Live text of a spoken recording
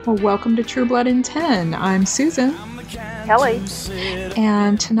Well, welcome to True Blood in 10. I'm Susan. Kelly.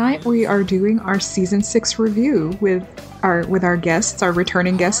 And tonight we are doing our Season 6 review with our guests, our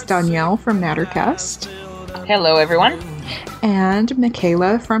returning guest Danielle from Nattercast. Hello, everyone. And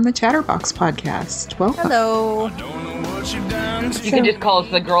Michaela from the Chatterbox podcast. Welcome. Hello. You can just call us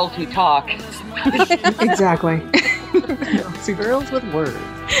the girls who talk. Exactly. Girls with words.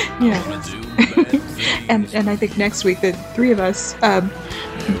 Yeah. and I think next week the three of us,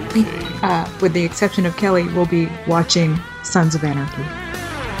 with the exception of Kelly, will be watching Sons of Anarchy.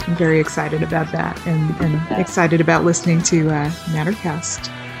 I'm very excited about that, and excited about listening to Nattercast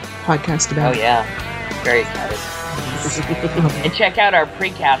podcast about it. Oh yeah, very excited. And check out our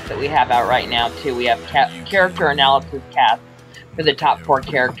precast that we have out right now too. We have character analysis cast for the top 4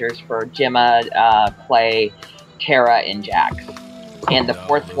 characters for Gemma, Clay, Tara, and Jax. And the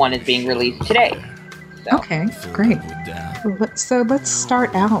 4th one is being released today. So. Okay, great. So let's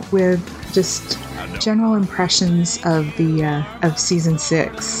start out with just general impressions of the of season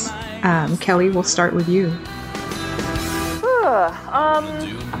 6. Kelly, we'll start with you.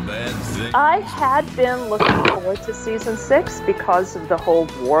 I had been looking forward to season 6 because of the whole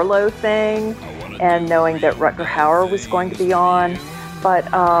Warlow thing and knowing that Rutger Hauer was going to be on, but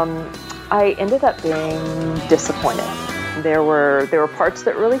I ended up being disappointed. There were parts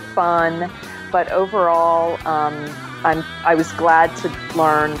that were really fun, but overall, I was glad to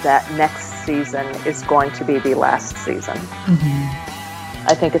learn that next season is going to be the last season. Mm-hmm.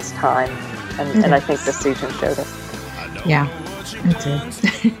 I think it's time, and I think this season showed it. Yeah, that's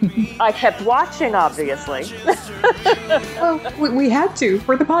it. I kept watching, obviously. Well, we had to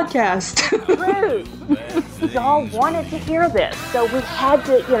for the podcast. Rude. Y'all wanted to hear this, so we had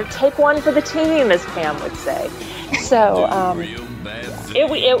to, take one for the team, as Pam would say. So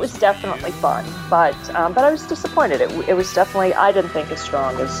it was definitely fun, but I was disappointed. It was definitely, I didn't think as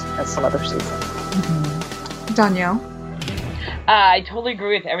strong as some other seasons. Mm-hmm. Danielle? I totally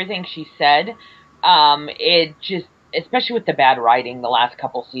agree with everything she said. It just, especially with the bad writing the last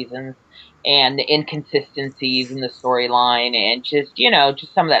couple seasons and the inconsistencies in the storyline and just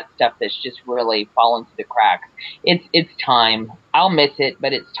some of that stuff that's just really fallen through the cracks. It's time. I'll miss it,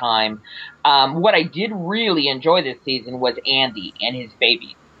 but it's time. What I did really enjoy this season was Andy and his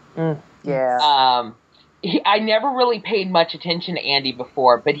baby. Yeah. I never really paid much attention to Andy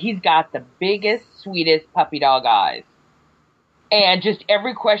before, but he's got the biggest, sweetest puppy dog eyes. And just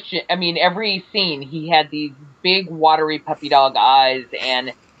every scene, he had these big, watery puppy dog eyes,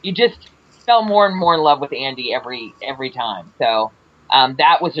 and you just fell more and more in love with Andy every time. So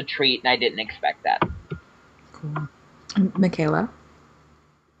that was a treat, and I didn't expect that. Cool. Michaela?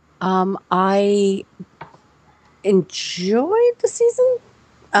 I enjoyed the season.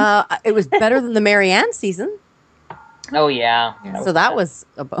 It was better than the Marianne season. Oh, yeah. So that was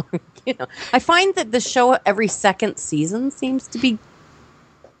I find that the show every second season seems to be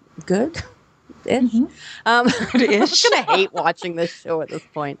good. Ish. Mm-hmm. I'm gonna hate watching this show at this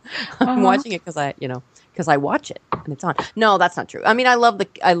point. I'm watching it because I watch it and it's on. No, that's not true. I mean, I love the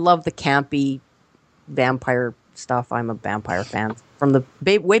campy vampire stuff. I'm a vampire fan from the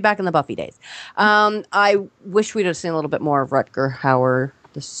way back in the Buffy days. I wish we'd have seen a little bit more of Rutger Hauer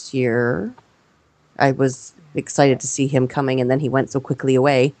this year. I was excited to see him coming, and then he went so quickly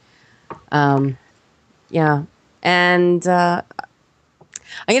away. Yeah, and I'm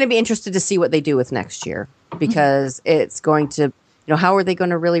going to be interested to see what they do with next year, because it's going to, how are they going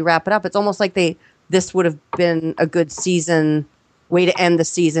to really wrap it up? It's almost like this would have been a good way to end the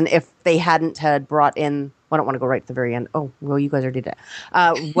season if they hadn't had brought in. I don't want to go right to the very end. Oh, well, you guys already did it.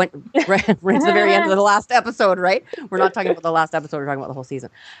 Right to the very end of the last episode, right? We're not talking about the last episode. We're talking about the whole season.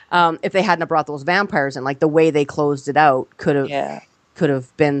 If they hadn't have brought those vampires in, like the way they closed it out could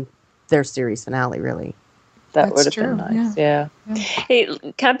have been their series finale, really. That would have been nice. Yeah. Hey,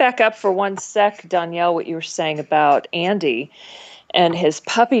 come back up for one sec, Danielle, what you were saying about Andy and his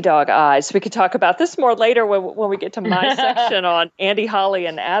puppy dog eyes. We could talk about this more later when we get to my section on Andy, Holly,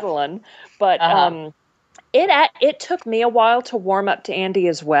 and Adeline. But it took me a while to warm up to Andy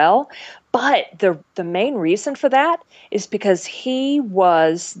as well. But the main reason for that is because he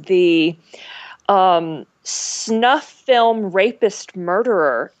was the snuff film rapist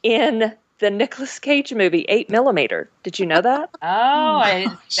murderer in the Nicolas Cage movie 8mm. Did you know that? Oh, I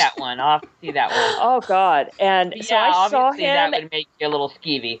didn't see that one. I'll have to see that one. Oh God! And Yeah, so I saw him. That would make you a little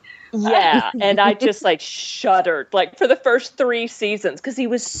skeevy. Yeah, and I just like shuddered like for the first 3 seasons because he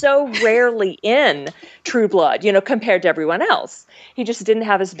was so rarely in True Blood, compared to everyone else. He just didn't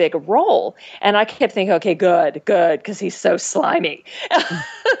have as big a role. And I kept thinking, okay, good, because he's so slimy.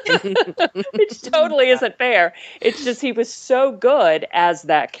 Which totally isn't fair. It's just he was so good as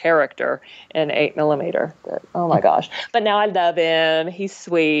that character in 8mm. Oh my gosh. But now I love him. He's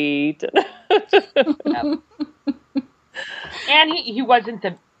sweet. And he wasn't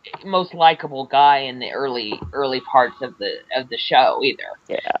the most likable guy in the early parts of the show either.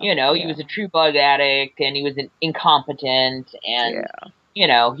 Yeah. He was a True Blood addict, and he was incompetent, and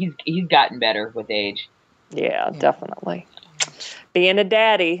he's gotten better with age. Yeah, definitely. Being a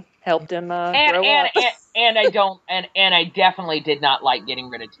daddy helped him grow up. And I definitely did not like getting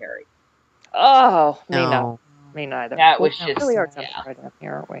rid of Terry. Oh, me neither. That was just really are right up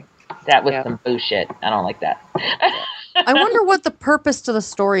here, aren't we? That was some bullshit. I don't like that. I wonder what the purpose to the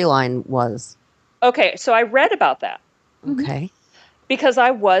storyline was. Okay, so I read about that. Okay. Because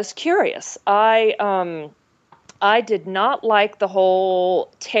I was curious. I did not like the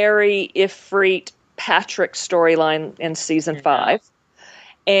whole Terry, Ifrit, Patrick storyline in season 5.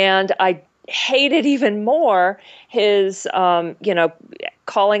 And I hated even more his,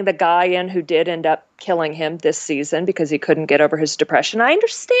 calling the guy in who did end up killing him this season because he couldn't get over his depression. I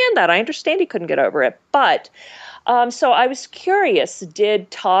understand that. I understand he couldn't get over it. But so I was curious, did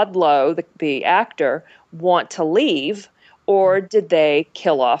Todd Lowe, the actor, want to leave, or did they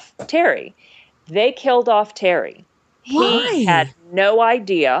kill off Terry? They killed off Terry. Why? He had no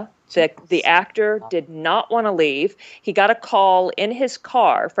idea. The actor did not want to leave. He got a call in his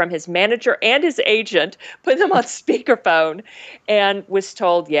car from his manager and his agent, put them on speakerphone, and was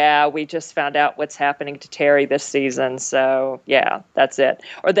told, we just found out what's happening to Terry this season. So, that's it.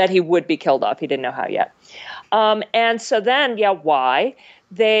 Or that he would be killed off. He didn't know how yet. And so then, why?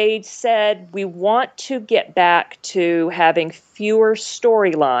 They said, we want to get back to having fewer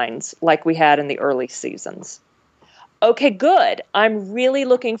storylines like we had in the early seasons. Okay, good. I'm really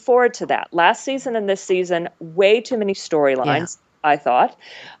looking forward to that. Last season and this season, way too many storylines, I thought.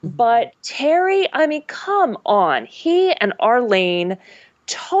 But Terry, come on. He and Arlene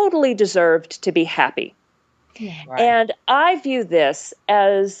totally deserved to be happy. Yeah, right. And I view this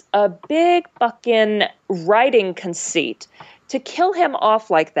as a big fucking writing conceit to kill him off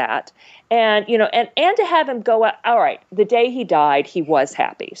like that. And, and to have him go out. All right, the day he died, he was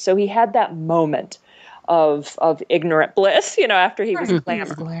happy. So he had that moment of ignorant bliss, after he was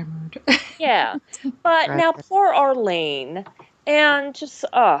glamored. Yeah. But now poor Arlene, and just,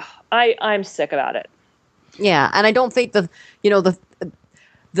 I'm sick about it. Yeah. And I don't think the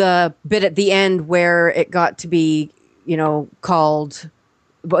bit at the end where it got to be, called,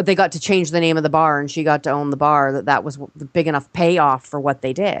 but they got to change the name of the bar and she got to own the bar, that was the big enough payoff for what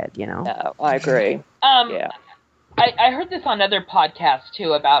they did, No, I agree. I heard this on other podcasts,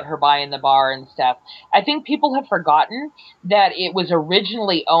 too, about her buying the bar and stuff. I think people have forgotten that it was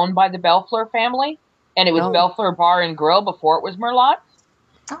originally owned by the Bellfleur family, and it was Bellfleur Bar and Grill before it was Merlot's.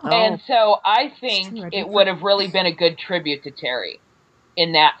 Oh. And so I think it would have really been a good tribute to Terry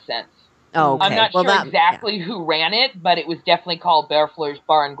in that sense. Oh, okay. I'm not sure exactly who ran it, but it was definitely called Bellfleur's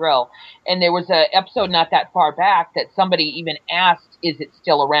Bar and Grill. And there was an episode not that far back that somebody even asked, is it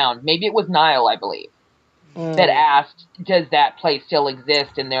still around? Maybe it was Niall, I believe. That asked, does that place still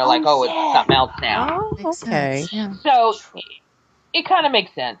exist? And they're like, it's something else now. Oh, okay. Yeah. So it kind of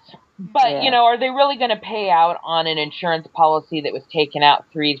makes sense. But, are they really going to pay out on an insurance policy that was taken out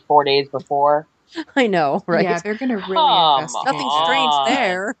 3-4 days before? I know, right? Yeah, they're going to really investigate. Nothing strange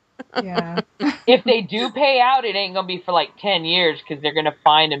there. Yeah. If they do pay out, it ain't going to be for like 10 years because they're going to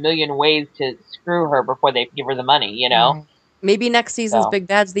find a million ways to screw her before they give her the money, Maybe next season's Big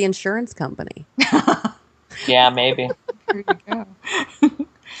Bad's the insurance company. Yeah, maybe. There you go.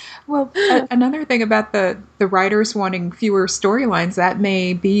 Well, another thing about the writers wanting fewer storylines, that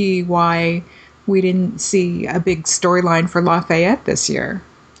may be why we didn't see a big storyline for Lafayette this year.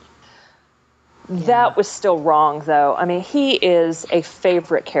 That was still wrong, though. He is a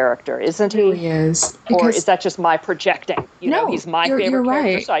favorite character, isn't he? He is. Or is that just my projecting? He's my favorite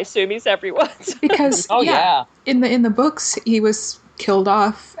character, so I assume he's everyone's. Because, in the books, he was killed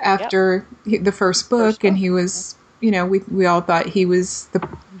off after the first book, and he was, we all thought he was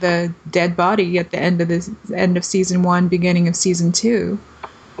the dead body at the end of season 1, beginning of season 2.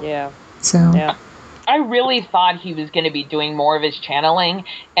 Yeah. So. Yeah. I really thought he was going to be doing more of his channeling,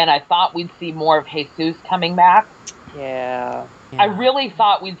 and I thought we'd see more of Jesus coming back. Yeah. I really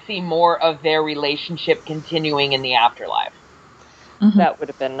thought we'd see more of their relationship continuing in the afterlife. Mm-hmm. That would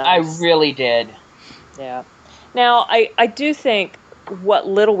have been nice. I really did. Yeah. Now, I do think what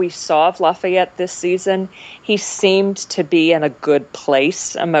little we saw of Lafayette this season, he seemed to be in a good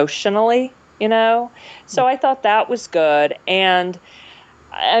place emotionally, So I thought that was good. And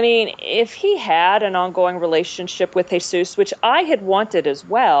I mean, if he had an ongoing relationship with Jesus, which I had wanted as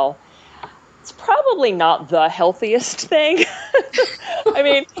well, it's probably not the healthiest thing. I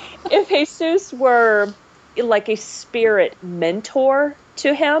mean, if Jesus were like a spirit mentor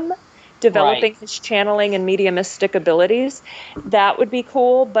to him, developing his channeling and mediumistic abilities, that would be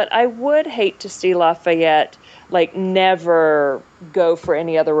cool. But I would hate to see Lafayette never go for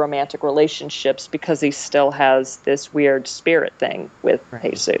any other romantic relationships because he still has this weird spirit thing with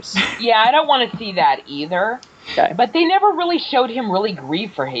Jesus. Yeah, I don't want to see that either. Okay. But they never really showed him really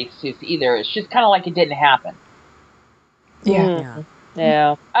grieve for Jesus either. It's just kind of like it didn't happen. Yeah.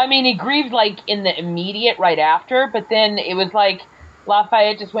 Yeah. I mean, he grieved in the immediate right after, but then it was like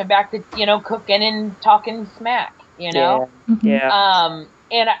Lafayette just went back to, cooking and talking smack, Yeah.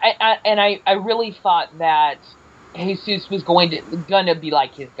 And I really thought that Jesus was gonna be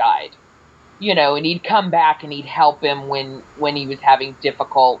like his guide, and he'd come back and he'd help him when he was having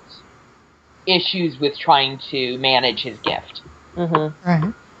difficult issues with trying to manage his gift. Mm-hmm.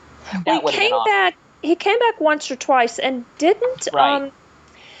 Right. He came back once or twice and didn't. Right.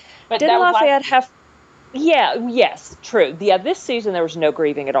 But didn't Lafayette have? Yeah. Yes. True. Yeah. This season there was no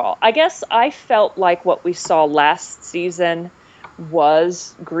grieving at all. I guess I felt like what we saw last season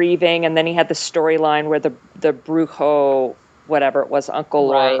was grieving, and then he had the storyline where the brujo, whatever it was, uncle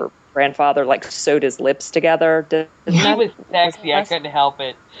or grandfather, sewed his lips together. He was sexy. I couldn't help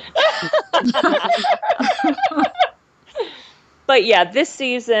it. But yeah, this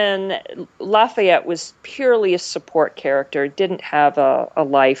season Lafayette was purely a support character. Didn't have a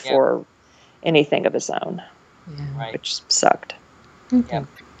life or anything of his own, which sucked. Yeah.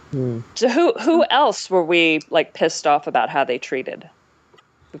 So who else were we pissed off about how they treated?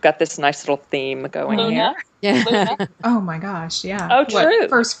 We've got this nice little theme going Luna? here. Yeah. Luna? Oh my gosh, yeah. Oh, true.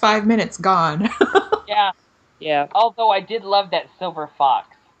 First 5 minutes gone. Yeah. Yeah. Although I did love that silver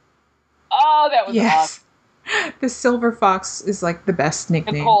fox. Oh, that was awesome. The silver fox is the best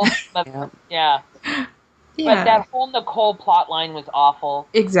nickname. Nicole. Yeah. But that whole Nicole plot line was awful.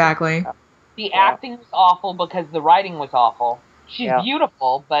 Exactly. The acting was awful because the writing was awful. She's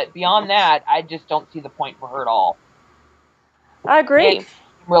beautiful, but beyond that, I just don't see the point for her at all. I agree. It's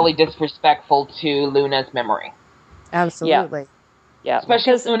really disrespectful to Luna's memory. Absolutely. Yeah.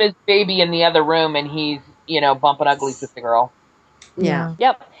 Especially Luna's baby in the other room and he's, bumping uglies with the girl. Yeah.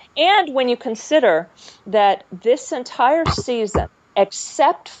 Yep. And when you consider that this entire season,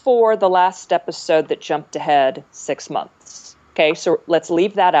 except for the last episode that jumped ahead 6 months, okay, so let's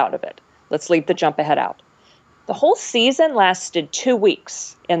leave that out of it. Let's leave the jump ahead out. The whole season lasted 2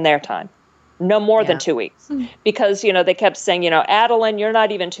 weeks in their time. No more than 2 weeks. Because, they kept saying, Adeline, you're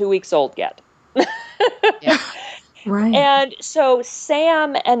not even 2 weeks old yet. Right. And so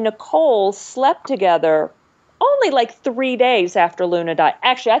Sam and Nicole slept together only 3 days after Luna died.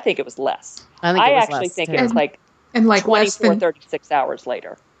 Actually, I think it was less. I actually think it was and 24, 36 hours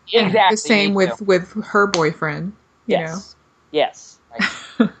later. Exactly. The same with her boyfriend. Yes. Yes.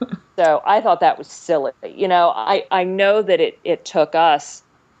 Right. So I thought that was silly. I know that it took us,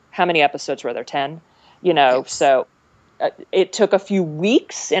 how many episodes were there? 10? Yes. So it took a few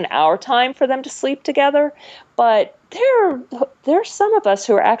weeks in our time for them to sleep together. But there's some of us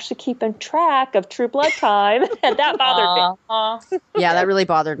who are actually keeping track of True Blood time, and that bothered me. Yeah, that really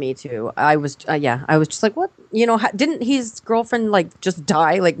bothered me too. I was just like, what? Didn't his girlfriend just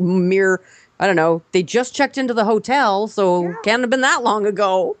die mere? I don't know. They just checked into the hotel, so can't have been that long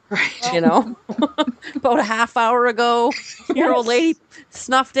ago. Right. About a half hour ago, your old lady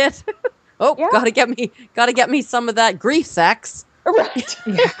snuffed it. Oh, gotta get me some of that grief sex. Right.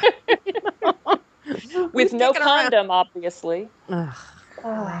 Yeah. With no condom, obviously.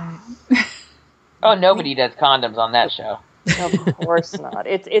 Right. Oh, nobody does condoms on that show. Of course not.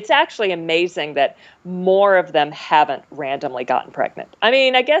 It's actually amazing that more of them haven't randomly gotten pregnant. I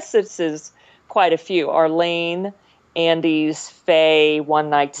mean, I guess this is quite a few. Arlene, Andy's Faye one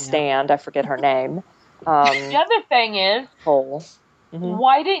night stand. I forget her name. The other thing is, Cole.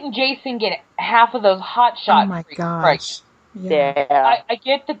 Why didn't Jason get half of those hot shots? Oh my gosh. Yeah. I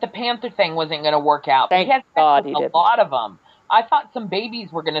get that the Panther thing wasn't going to work out. Thank he had God he didn't. A lot of them. I thought some babies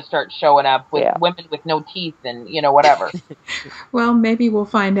were going to start showing up with women with no teeth and, whatever. Well, maybe we'll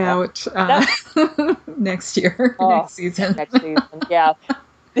find out next year, next season. Next season, yeah.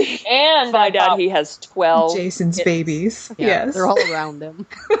 And find out he has 12 Jason's kids. Babies. Yeah, Yes. they're all around him.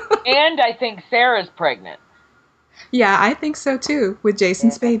 And I think Sarah's pregnant. Yeah, I think so too, with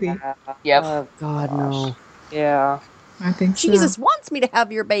Jason's baby. Yep. Oh, God, no. Yeah. I think Jesus wants me to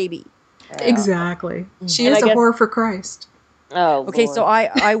have your baby. Yeah. Exactly. She is a whore for Christ. Oh, okay. Lord. So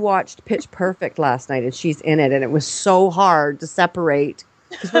I watched Pitch Perfect last night, and she's in it, and it was so hard to separate.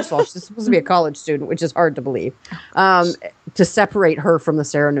 Because first of all, she's supposed to be a college student, which is hard to believe. To separate her from the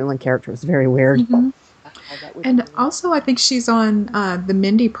Sarah Newland character was very weird. Mm-hmm. And also, I think she's on the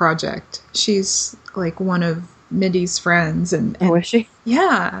Mindy Project. She's like one of Mindy's friends. And oh, is she?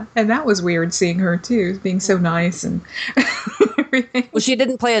 Yeah. And that was weird seeing her, too, being so nice and everything. Well, she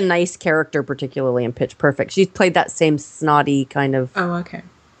didn't play a nice character particularly in Pitch Perfect. She played that same snotty kind of... Oh, okay.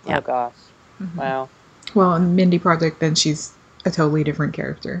 Yeah. Oh, gosh. Mm-hmm. Wow. Well, in Mindy Project, then she's a totally different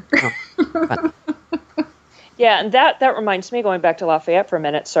character. Oh. Yeah, and that reminds me, going back to Lafayette for a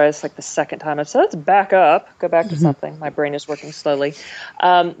minute. Sorry, it's like the second time I said, let's back up, go back to something. My brain is working slowly.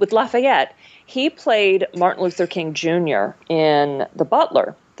 With Lafayette, he played Martin Luther King Jr. in The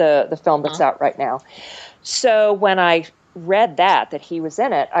Butler, the film that's out right now. So when I read that he was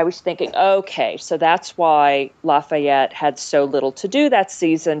in it, I was thinking, okay, so that's why Lafayette had so little to do that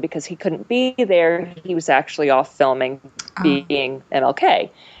season, because he couldn't be there. He was actually off filming being MLK.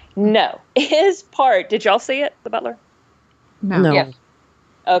 No. His part, did y'all see it, The Butler? No. Yes.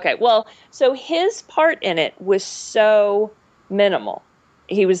 Okay, well, so his part in it was so minimal.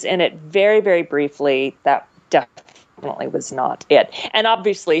 He was in it very, very briefly. That definitely was not it. And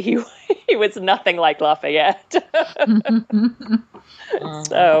obviously, he was nothing like Lafayette.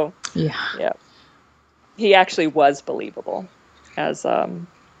 So, yeah. He actually was believable as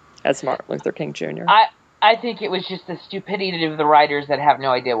Martin Luther King Jr. I think it was just the stupidity of the writers that have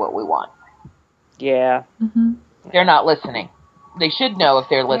no idea what we want. Yeah. Mm-hmm. They're not listening. They should know if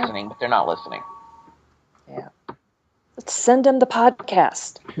they're listening, but they're not listening. Yeah. Let's send them the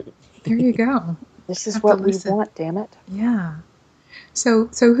podcast. There you go. This is what we want, damn it. Yeah. So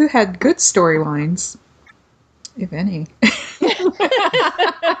who had good storylines, if any?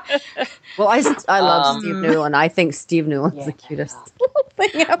 Well, I love Steve Newland. I think Steve Newland's the cutest little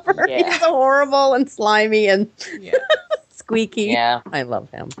thing ever. Yeah. He's so horrible and slimy and squeaky. Yeah. I love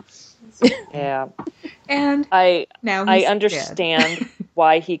him. Yeah. And I now understand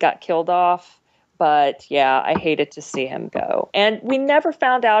why he got killed off, but yeah, I hated to see him go. And we never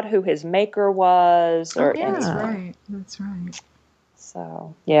found out who his maker was or anything. That's right.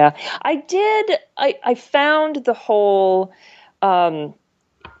 So, yeah. I found the whole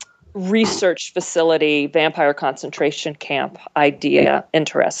research facility, vampire concentration camp idea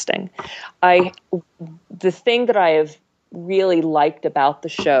interesting. The thing that I have really liked about the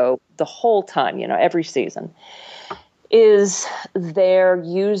show the whole time, every season, is they're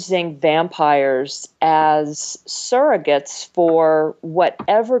using vampires as surrogates for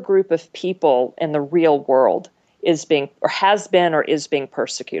whatever group of people in the real world is being or has been or is being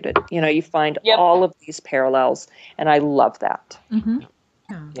persecuted. You find all of these parallels, and I love that. Mm-hmm.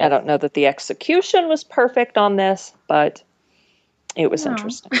 I don't know that the execution was perfect on this, but it was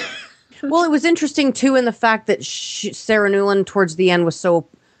interesting. Well, it was interesting, too, in the fact that Sarah Newland, towards the end, was so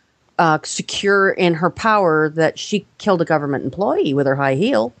secure in her power that she killed a government employee with her high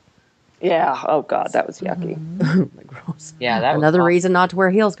heel. Yeah. Oh, God, that was yucky. Gross. Yeah, that was another reason not to wear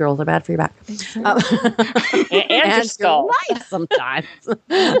heels, girls. They're bad for your back. And your skull. Life sometimes.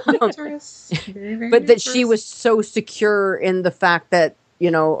 Very, very but that she was so secure in the fact that,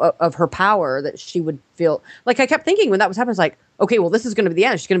 of her power that she would feel like, I kept thinking when that was happening, it's like, okay, well, this is going to be the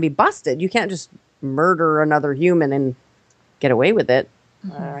end. She's going to be busted. You can't just murder another human and get away with it.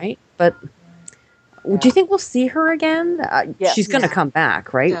 Mm-hmm. All right. But do you think we'll see her again? Yes. She's going to come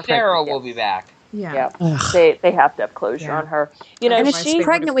back, right? Yeah. Sarah will be back. Yeah. They have to have closure on her. And if she's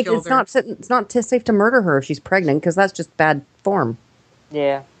pregnant, it's not safe to murder her if she's pregnant, because that's just bad form.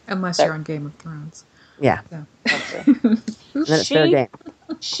 Yeah. Unless you're on Game of Thrones. Yeah. So. And then it's fair game.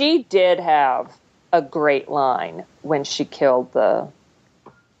 She did have a great line when she killed the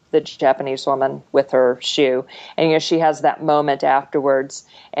Japanese woman with her shoe. And, she has that moment afterwards,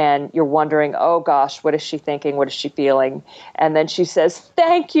 and you're wondering, oh, gosh, what is she thinking? What is she feeling? And then she says,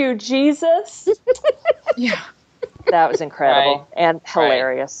 "Thank you, Jesus." Yeah. That was incredible and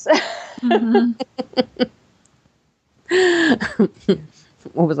hilarious. Mm-hmm.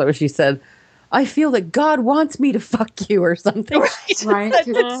 What was that what she said? "I feel that God wants me to fuck you," or something. Right,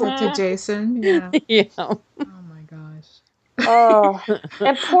 to Jason. Yeah. Yeah. Oh my gosh. Oh,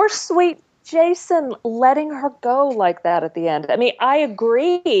 and poor sweet Jason letting her go like that at the end. I mean, I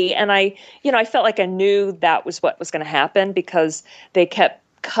agree, and I felt like I knew that was what was going to happen, because they kept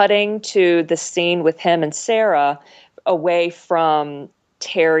cutting to the scene with him and Sarah away from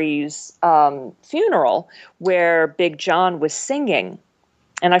Terry's funeral, where Big John was singing.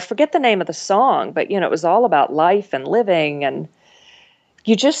 I forget the name of the song, but, it was all about life and living. And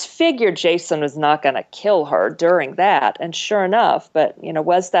you just figured Jason was not going to kill her during that. And sure enough, but,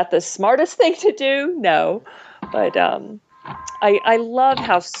 was that the smartest thing to do? No. But I love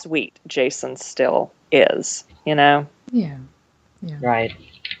how sweet Jason still is, Yeah. Right.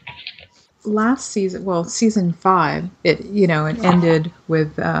 Last season, well, season 5, it ended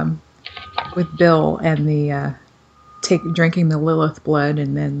with Bill and the drinking the Lilith blood,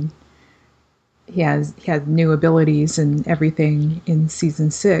 and then he had new abilities and everything in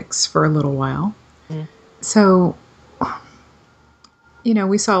season 6 for a little while. So,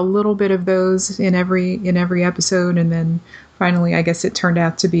 we saw a little bit of those in every episode, and then finally, I guess it turned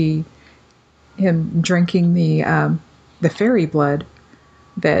out to be him drinking the fairy blood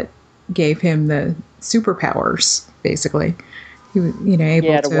that gave him the superpowers. Basically, he was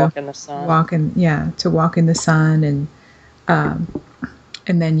able to walk in the sun. To walk in the sun,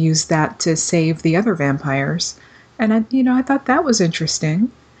 and then use that to save the other vampires. And I thought that was interesting.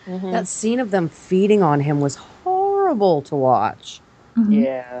 Mm-hmm. That scene of them feeding on him was horrible to watch. Mm-hmm.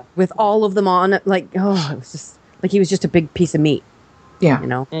 Yeah, with all of them on it, it was just like he was just a big piece of meat. Yeah,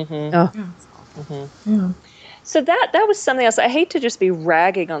 Mm-hmm. Oh. Yeah. Mm-hmm. Yeah. So that was something else. I hate to just be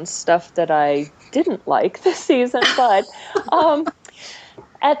ragging on stuff that I didn't like this season, but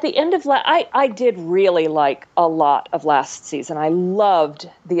at the end of I did really like a lot of last season. I loved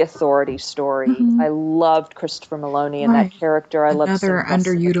the Authority story. Mm-hmm. I loved Christopher Maloney and that character. I loved another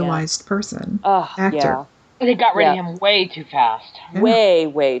underutilized person. Actor. Yeah. They got rid of him way too fast. Yeah.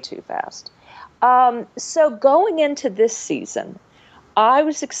 Way too fast. So going into this season, I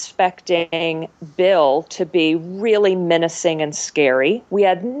was expecting Bill to be really menacing and scary. We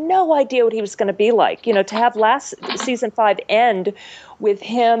had no idea what he was going to be like. To have last season 5 end with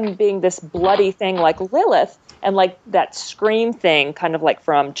him being this bloody thing like Lilith and like that scream thing, kind of like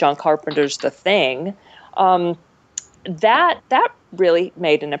from John Carpenter's The Thing, that really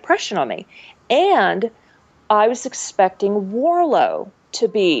made an impression on me. And I was expecting Warlow to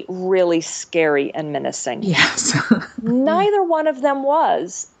be really scary and menacing. Yes. Neither one of them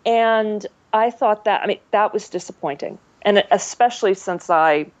was. And I thought that was disappointing. And especially since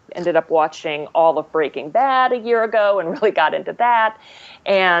I ended up watching all of Breaking Bad a year ago and really got into that.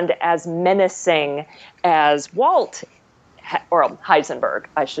 And as menacing as Walt, or Heisenberg,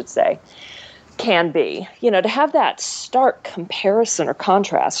 I should say, can be, to have that stark comparison or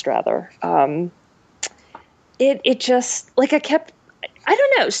contrast rather, it just, I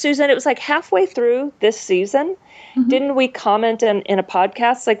don't know, Susan, it was like halfway through this season, didn't we comment in a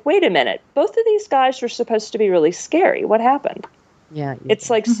podcast, wait a minute, both of these guys were supposed to be really scary. What happened? Yeah.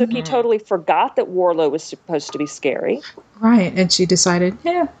 It's like Sookie totally forgot that Warlow was supposed to be scary. Right, and she decided,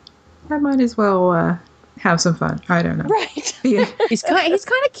 I might as well have some fun. I don't know. Right. Yeah. He's kind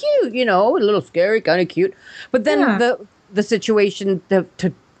of cute, a little scary, kind of cute. But then the situation to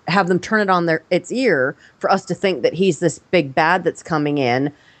have them turn it on its ear for us to think that he's this big bad that's coming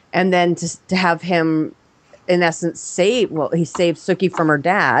in, and then to have him in essence he saved Sookie from her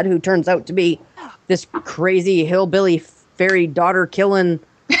dad, who turns out to be this crazy hillbilly fairy daughter killing,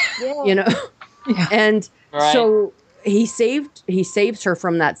 and so he saves her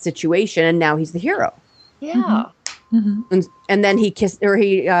from that situation, and now he's the hero. Yeah. Mm-hmm. And then he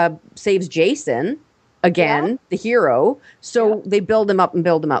saves Jason again, the hero. So they build him up and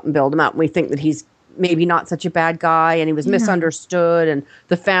build him up and build him up. And we think that he's maybe not such a bad guy, and he was misunderstood, and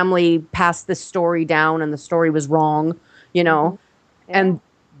the family passed this story down, and the story was wrong, and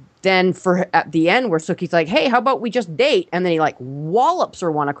then at the end where Sookie's like, hey, how about we just date? And then he wallops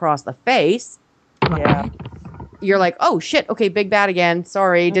her one across the face. Yeah. You're like, oh shit. Okay. Big bad again.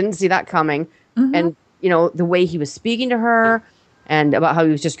 Sorry. Didn't see that coming. Mm-hmm. And the way he was speaking to her and about how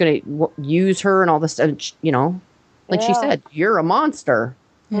he was just going to use her and all this, like she said, you're a monster.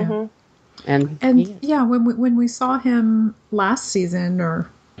 Yeah. Mm-hmm. And when we saw him last season, or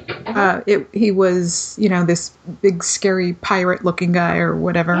he was this big scary pirate looking guy or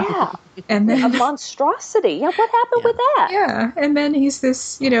whatever. Yeah, and then a monstrosity. Yeah, what happened with that? Yeah, and then he's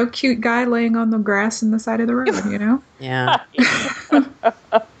this cute guy laying on the grass in the side of the road. Yeah.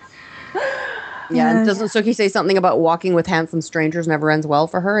 Yeah, and doesn't Sookie say something about walking with handsome strangers never ends well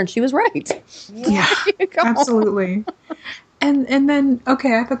for her? And she was right. Yeah, absolutely. And then I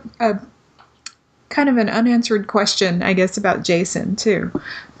have a kind of an unanswered question, I guess, about Jason too,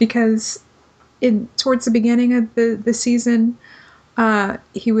 because towards the beginning of the season,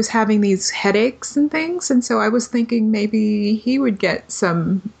 he was having these headaches and things, and so I was thinking maybe he would get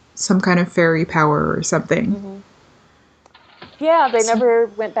some kind of fairy power or something. Mm-hmm. Yeah, they never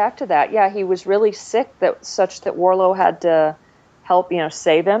went back to that. Yeah, he was really sick, such that Warlow had to help,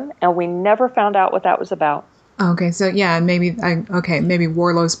 save him, and we never found out what that was about. Okay, so yeah, maybe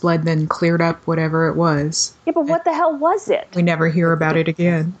Warlow's blood then cleared up whatever it was. Yeah, but what the hell was it? We never hear about it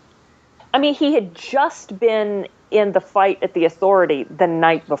again. I mean, he had just been in the fight at the Authority the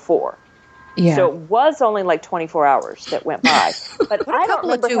night before. Yeah. So it was only like 24 hours that went by. But I don't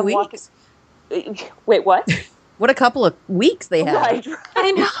remember 2 weeks. Wait, what? What a couple of weeks they had. Right.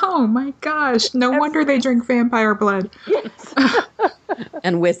 I know, my gosh. No wonder they drink vampire blood. Yes.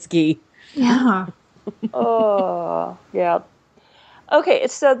 And whiskey. Yeah. Oh, yeah. Okay,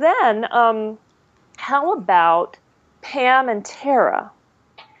 so then how about Pam and Tara?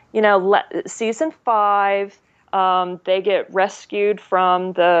 Season 5, they get rescued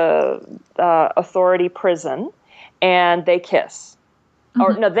from the Authority prison, and they kiss. Mm-hmm.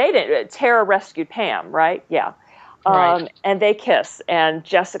 Or no, they didn't. Tara rescued Pam, right? Yeah. Right. And they kiss, and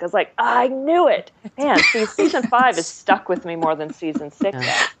Jessica's like, I knew it. Man, see, season 5 is stuck with me more than season 6.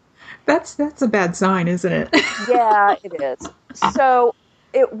 Yeah. That's a bad sign, isn't it? Yeah, it is. So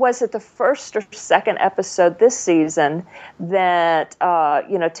it was at the first or second episode this season that,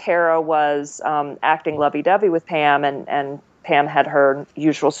 Tara was acting lovey-dovey with Pam, and Pam had her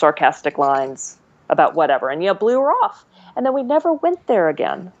usual sarcastic lines about whatever, and, blew her off. And then we never went there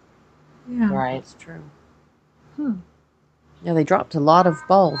again. Yeah. Right. That's true. Yeah, they dropped a lot of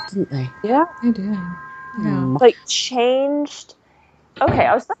balls, didn't they? Yeah. They did. Yeah. Like, changed... Okay,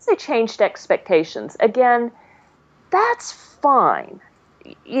 I was about to say changed expectations. Again, that's fine.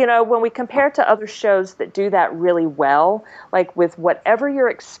 When we compare to other shows that do that really well, like with whatever you're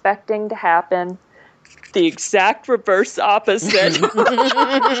expecting to happen, the exact reverse opposite.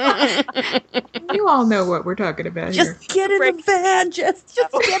 You all know what we're talking about here. Just get in the van. Just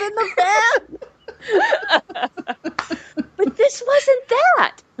get in the van. But this wasn't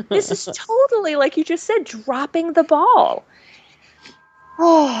that. This is totally, like you just said, dropping the ball.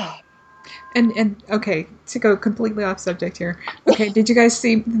 Oh. And okay, to go completely off subject here. Okay, did you guys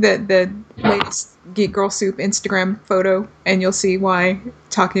see the latest Geek Girl Soup Instagram photo? And you'll see why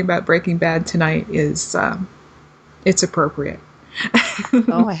talking about Breaking Bad tonight is it's appropriate.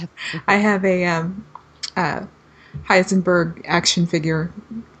 Oh, I have a Heisenberg action figure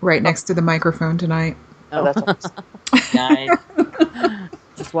right next to the microphone tonight. Oh, that's awesome. Nice.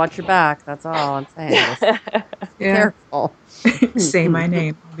 Just watch your back. That's all I'm saying. Just Yeah. careful. Say my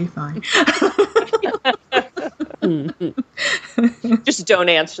name. I'll be fine. Just don't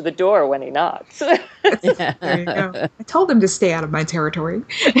answer the door when he knocks. There you go. I told him to stay out of my territory.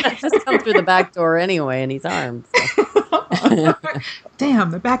 Just come through the back door anyway, and he's armed. So.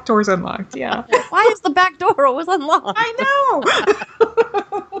 Damn, the back door's unlocked. Yeah. Why is the back door always unlocked? I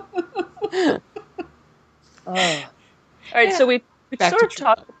know. All right, so we sort of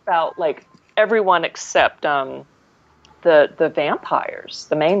talked about like everyone except the vampires,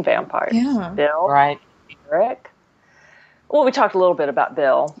 the main vampires. Yeah. Bill, Right. Eric. Well, we talked a little bit about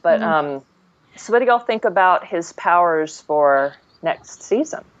Bill, but so what do y'all think about his powers for next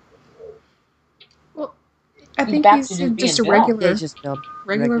season? Well, I think back he's to just just a being Bill. regular, Yeah, just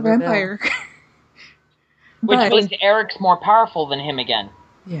regular vampire. Which But- means Eric's more powerful than him again.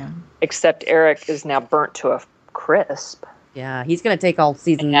 Yeah. Except Eric is now burnt to a crisp. Yeah, he's going to take all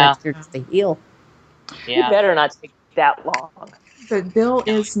season Yeah. next year just to heal. You Yeah. better not take that long. But Bill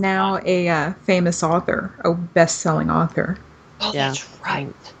is now a famous author, a best-selling author. Oh, Yeah. that's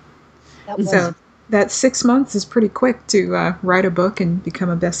right. That was So that 6 months is pretty quick to write a book and become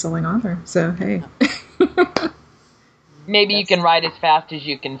a best-selling author. So, hey. Maybe you can ride as fast as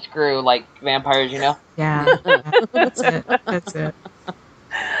you can screw, like vampires, Yeah. That's it. That's it.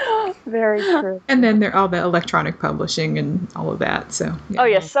 very true. And then there all the electronic publishing and all of that. So. Oh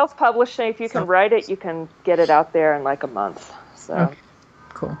yeah, self-publishing. If you can write it, you can get it out there in like a month. So, Okay.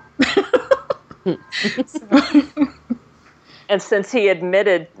 Cool. and since he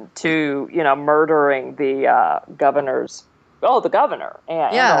admitted to murdering the governor's, the governor,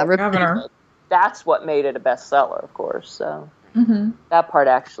 and Yeah, all- Governor. that's what made it a bestseller, of course. So that part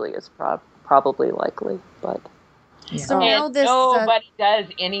actually is probably likely, but Yeah. So now And this... nobody does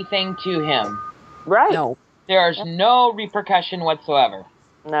anything to him. right? no. There's no repercussion whatsoever.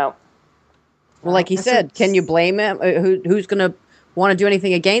 No. Well, like he said, can you blame him? Who's going to want to do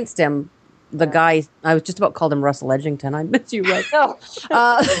anything against him? The guy, I was just about called him Russell Edgington. I miss you, Russ. No.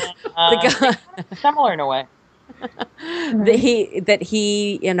 The guy Similar in a way. that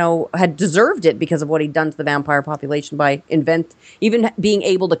he had deserved it because of what he'd done to the vampire population by even being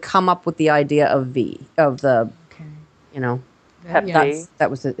able to come up with the idea of the Hep Yeah. V. that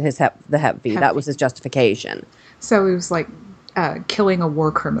was the Hep V. That was his justification. So it was like killing a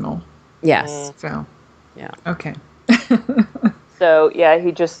war criminal. Yes. So. Yeah. Okay. So yeah,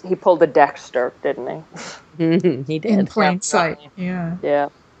 he pulled a Dexter, didn't he? He did in plain sight. Yeah.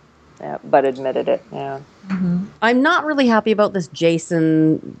 Yeah, but admitted it. Yeah. Mm-hmm. I'm not really happy about this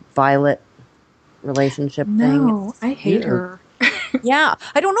Jason Violet relationship thing. No, I hate her. Yeah,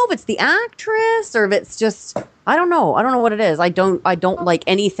 I don't know if it's the actress or if it's just I don't know what it is. I don't like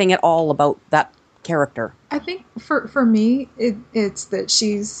anything at all about that character. I think for me it's that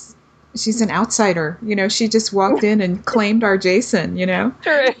she's an outsider. You know, she just walked in and claimed our Jason. You know,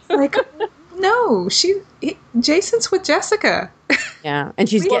 like no, Jason's with Jessica. Yeah, and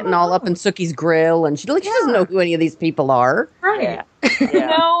she's getting all up in Sookie's grill, and she doesn't know who any of these people are. Right. Yeah.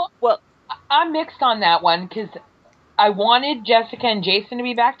 No, well, I'm mixed on that one because I wanted Jessica and Jason to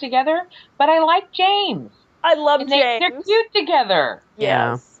be back together, but I like James. I love James. They're cute together.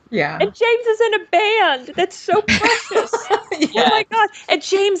 Yes. Yeah. And James is in a band. That's so precious. Oh my God. And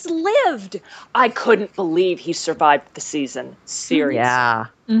James lived. I couldn't believe he survived the season. Seriously. Yeah.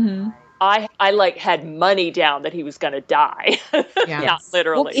 Mm-hmm. I had money down that he was going to die. Yeah. Not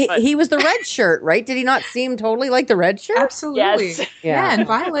literally. Well, he was the red shirt, right? Did he not seem totally like the red shirt? Absolutely. Yes. Yeah, and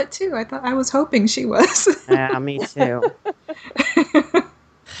Violet too. I was hoping she was. Yeah, me too.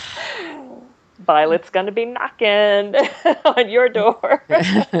 Violet's going to be knocking on your door.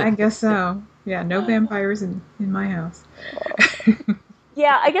 I guess so. Yeah, no vampires in my house.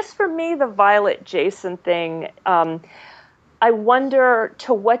 Yeah, I guess for me, the Violet Jason thing, I wonder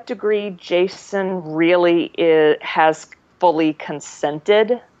to what degree Jason really has fully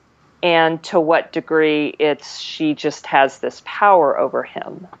consented and to what degree she just has this power over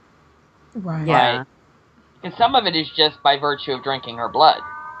him. Right. Yeah. Right. And some of it is just by virtue of drinking her blood.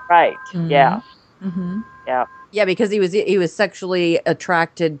 Right. Mm-hmm. Yeah. Mm-hmm. Yeah. Yeah, because he was sexually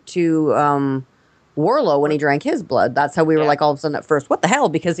attracted to Warlow when he drank his blood. That's how we were like all of a sudden at first, what the hell?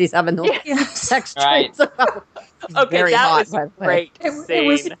 Because he's having those sex traits. Okay, very that hot, was a great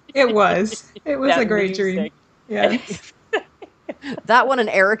scene. It was a great music. dream. Yeah. That one and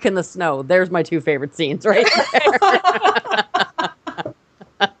Eric in the snow. There's my two favorite scenes right there.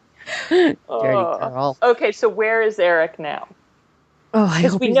 Dirty girl. Okay, so where is Eric now? Oh, I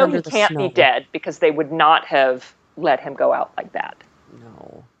Because hope we he's know under he the can't snow. be dead because they would not have let him go out like that.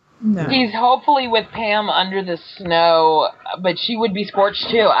 No. No. He's hopefully with Pam under the snow, but she would be scorched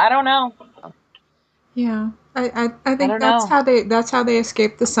too. I don't know. Yeah. I think that's how they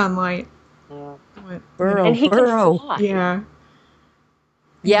escape the sunlight. Yeah. Burrow, And he burrow. can fly. Yeah.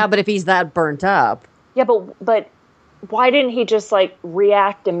 Yeah, but if he's that burnt up. Yeah, but why didn't he just like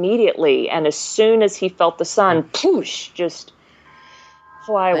react immediately and as soon as he felt the sun, poosh, just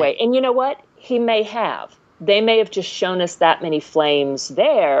fly away? And you know what? He may have. They may have just shown us that many flames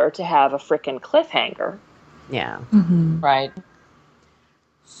there to have a frickin' cliffhanger. Yeah. Mm-hmm. Right.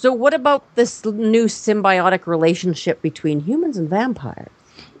 So what about this new symbiotic relationship between humans and vampires?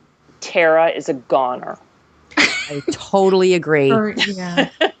 Tara is a goner. I totally agree. Yeah.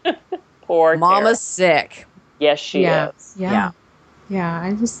 Poor Mama's Tara. sick. Yes, she is. Yeah.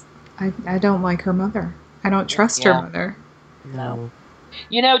 Yeah. I don't like her mother. I don't trust her mother. No.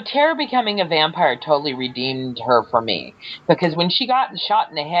 You know, Tara becoming a vampire totally redeemed her for me. Because when she got shot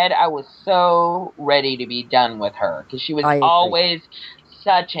in the head, I was so ready to be done with her. Because she was always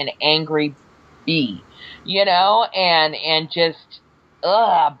such an angry bee. You know? And just,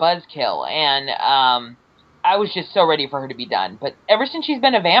 buzzkill. And I was just so ready for her to be done. But ever since she's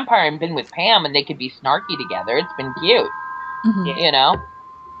been a vampire and been with Pam and they could be snarky together, it's been cute. Mm-hmm. You know?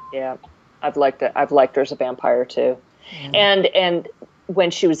 Yeah. I've liked it. I've liked her as a vampire too. And when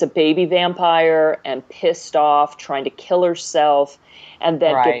she was a baby vampire and pissed off, trying to kill herself, and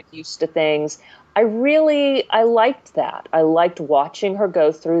then get used to things, I liked that. I liked watching her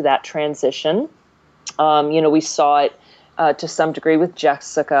go through that transition. We saw it to some degree with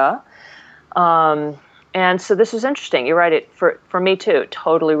Jessica, and so this was interesting. You're right. For me too, it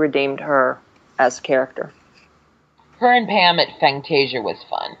totally redeemed her as a character. Her and Pam at Fantasia was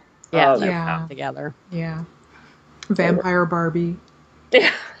fun. Yeah, they're together. Yeah. Vampire Barbie.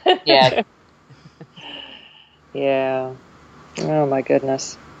 Yeah. Yeah. Oh my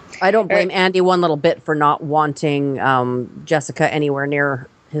goodness. I don't blame Andy one little bit for not wanting Jessica anywhere near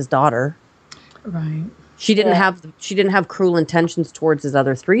his daughter. Right. She didn't have cruel intentions towards his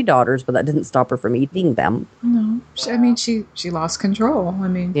other 3 daughters, but that didn't stop her from eating them. No. I mean, she lost control. I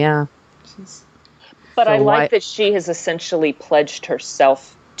mean, yeah. But I like that she has essentially pledged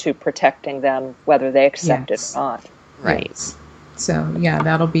herself to protecting them, whether they accept it or not. Right. Yes. So, yeah,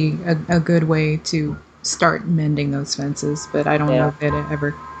 that'll be a good way to start mending those fences, but I don't know that it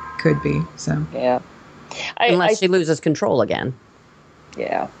ever could be. So yeah, unless she loses control again.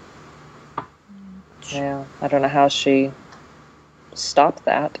 Yeah. Yeah, I don't know how she stop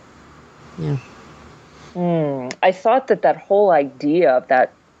that. Yeah. I thought that whole idea of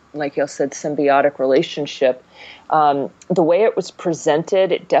that, like you said, symbiotic relationship, the way it was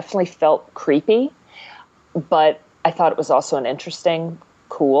presented, it definitely felt creepy, but I thought it was also an interesting,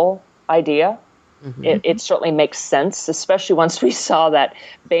 cool idea. Mm-hmm. It certainly makes sense, especially once we saw that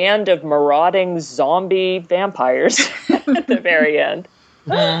band of marauding zombie vampires at the very end.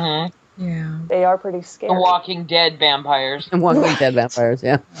 Mm-hmm. Yeah. They are pretty scary. The Walking Dead vampires. And Walking Dead vampires,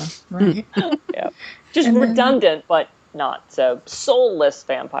 yeah. Right. Yeah. Just redundant, but not. So soulless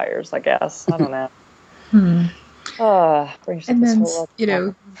vampires, I guess. I don't know. And then,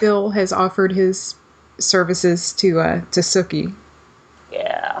 Bill has offered his services to Sookie.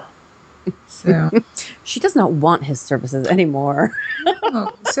 Yeah. So she does not want his services anymore. He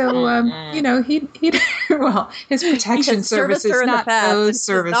his protection services, not those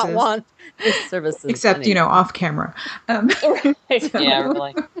services. Does not want his services, except off camera. Yeah,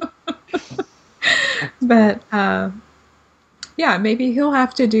 really. But maybe he'll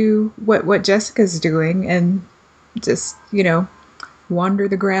have to do what Jessica's doing and just wander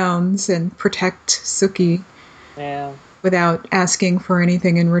the grounds and protect Sookie. Yeah. Without asking for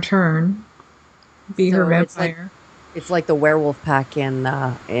anything in return. Be her vampire. It's like the werewolf pack in oh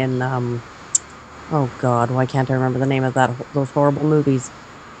God, why can't I remember the name of those horrible movies?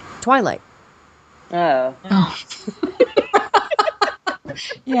 Twilight. Oh.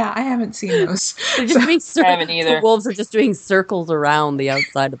 Yeah, I haven't seen those. They're just doing I haven't either. The wolves are just doing circles around the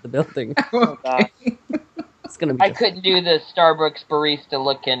outside of the building. Oh gosh. It's gonna be. I couldn't do the Starbucks barista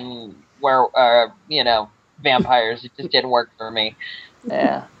looking vampires. It just didn't work for me.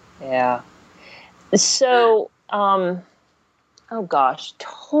 Yeah. So, oh gosh,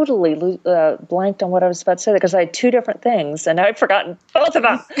 totally blanked on what I was about to say because I had two different things and I've forgotten both of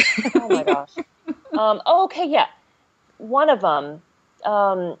them. Oh my gosh. Okay, yeah. One of them,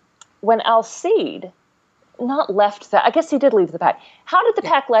 when Alcide not left I guess he did leave the pack. How did the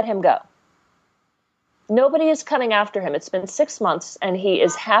pack let him go? Nobody is coming after him. It's been 6 months and he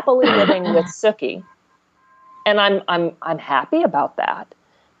is happily living with Sookie. And I'm happy about that.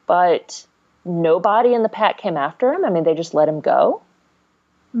 But nobody in the pack came after him? I mean, they just let him go?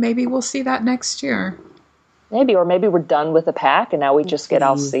 Maybe we'll see that next year. Maybe we're done with the pack and now we just get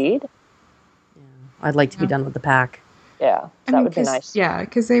Alcide. Yeah. I'd like to be done with the pack. Yeah, that would be nice. Yeah,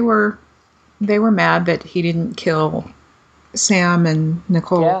 because they were mad that he didn't kill Sam and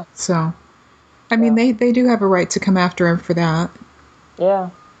Nicole. Yeah. So, I mean, they do have a right to come after him for that. Yeah.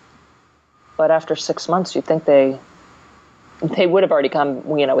 But after 6 months, you'd think they would have already come,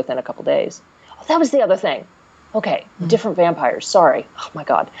 within a couple days. Oh, that was the other thing. Okay, different vampires. Sorry. Oh, my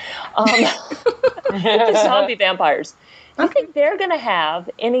God. The zombie vampires. Do you think they're going to have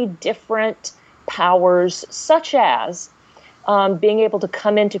any different powers, such as being able to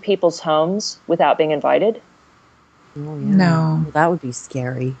come into people's homes without being invited? Oh, yeah. No. That would be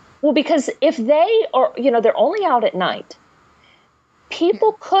scary. Well, because if they are, they're only out at night,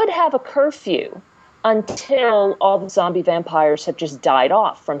 people could have a curfew until all the zombie vampires have just died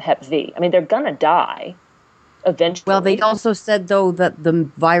off from Hep V. I mean, they're going to die eventually. Well, they also said, though, that the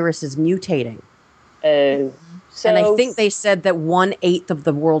virus is mutating. So, and I think they said that 1/8 of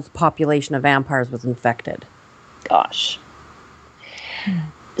the world's population of vampires was infected. Gosh.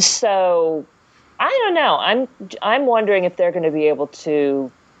 So, I don't know. I'm wondering if they're going to be able to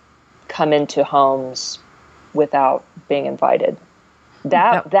come into homes without being invited.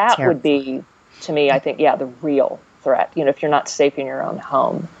 That would be, to me, I think, the real threat. If you're not safe in your own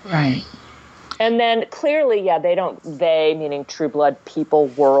home. Right. And then clearly, they, meaning True Blood people,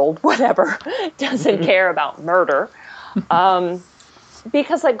 world, whatever, doesn't care about murder.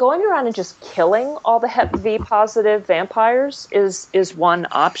 Because going around and just killing all the Hep V positive vampires is one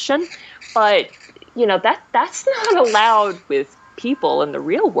option. But, that's not allowed with people in the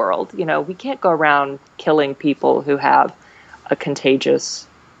real world. We can't go around killing people who have a contagious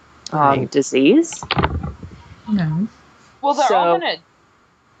disease. No. Well,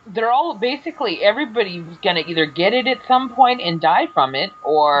 they're all basically, everybody's going to either get it at some point and die from it,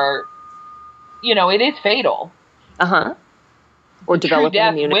 or, it is fatal. Uh-huh. Or develop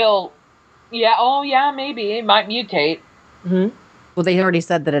immunity. Maybe. It might mutate. Mm-hmm. Well, they already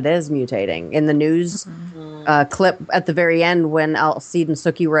said that it is mutating. In the news clip at the very end when Alcide and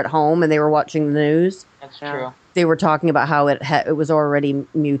Sookie were at home and they were watching the news. That's true. They were talking about how it was already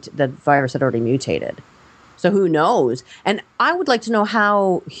the virus had already mutated. So who knows? And I would like to know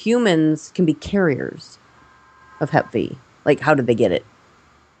how humans can be carriers of Hep V. Like, how did they get it?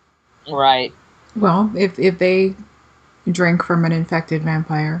 Right. Well, if they drink from an infected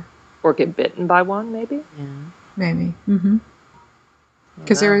vampire. Or get bitten by one, maybe? Yeah. Maybe. Mm-hmm.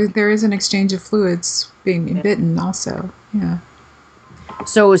 Because there is an exchange of fluids being bitten also. Yeah.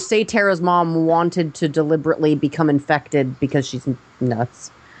 So say Tara's mom wanted to deliberately become infected because she's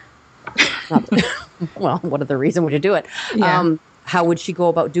nuts. Well, what other reason would you do it? Yeah. How would she go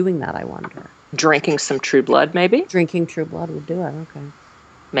about doing that, I wonder? Drinking some True Blood, maybe? Drinking True Blood would do it, okay.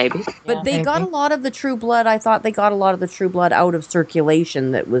 Maybe. But they got a lot of the True Blood, I thought they got a lot of the True Blood out of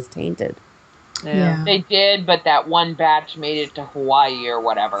circulation that was tainted. Yeah. They did, but that one batch made it to Hawaii or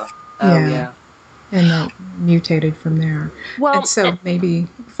whatever. Oh, yeah. And that mutated from there. Well, and so maybe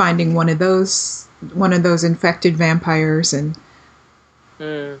finding one of those infected vampires and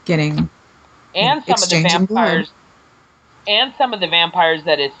getting and some of the vampires and some of the vampires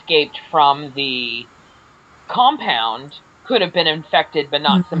that escaped from the compound could have been infected but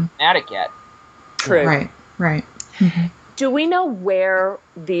not symptomatic yet. True. Right. Mm-hmm. Do we know where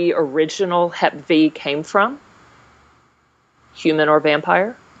the original Hep V came from? Human or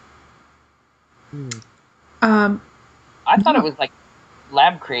vampire? I thought it was like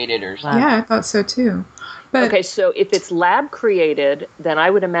lab created or something. Yeah, I thought so too. But okay, so if it's lab created, then I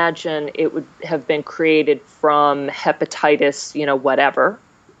would imagine it would have been created from hepatitis, whatever,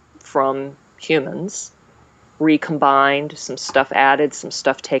 from humans, recombined, some stuff added, some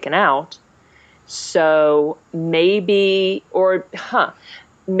stuff taken out. So maybe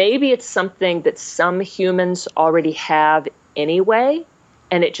it's something that some humans already have anyway,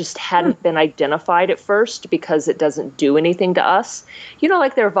 and it just hadn't been identified at first because it doesn't do anything to us.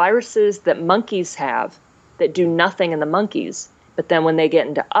 Like there are viruses that monkeys have that do nothing in the monkeys, but then when they get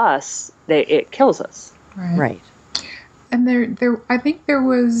into us, it kills us. Right. And there, I think there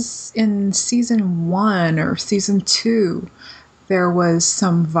was in season 1 or season 2, there was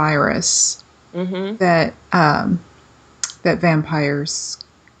some virus that that vampires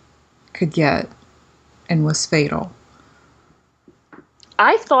could get and was fatal.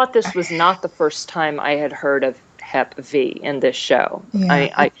 I thought this was not the first time I had heard of Hep V in this show.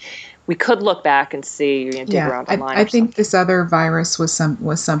 Yeah. We could look back and see, dig around online. I think this other virus was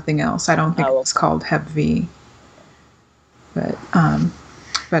something else. I don't think it was called Hep V, but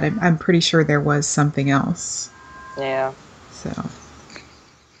I'm pretty sure there was something else. Yeah. So.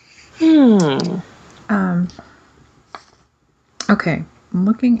 Okay, I'm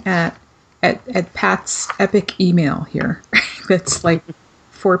looking at Pat's epic email here. That's like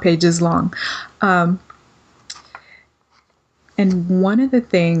 4 pages long. And one of the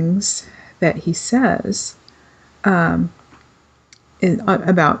things that he says is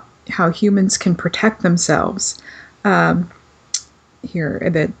about how humans can protect themselves here,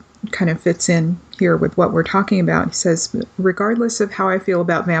 that kind of fits in here with what we're talking about. He says, regardless of how I feel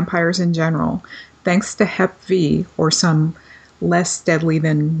about vampires in general, thanks to Hep V, or some less deadly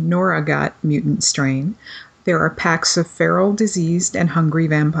than Noragot mutant strain, there are packs of feral, diseased, and hungry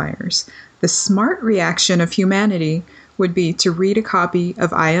vampires. The smart reaction of humanity would be to read a copy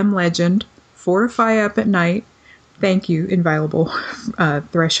of I Am Legend, fortify up at night, thank you, inviolable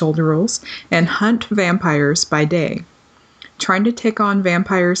threshold rules, and hunt vampires by day. Trying to take on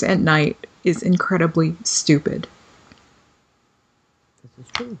vampires at night is incredibly stupid. This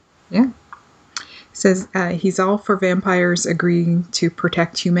is true. Yeah. He says he's all for vampires agreeing to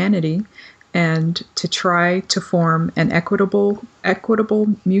protect humanity and to try to form an equitable,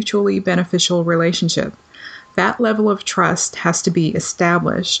 mutually beneficial relationship. That level of trust has to be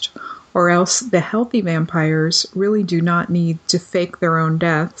established, or else the healthy vampires really do not need to fake their own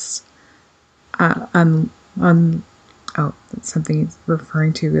deaths. That's something he's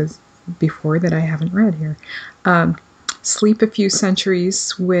referring to as before that I haven't read here. Sleep a few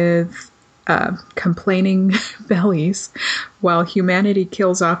centuries with complaining bellies while humanity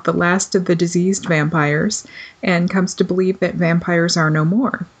kills off the last of the diseased vampires and comes to believe that vampires are no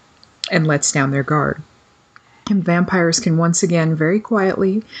more and lets down their guard. And vampires can once again, very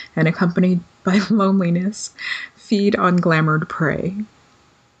quietly and accompanied by loneliness, feed on glamoured prey.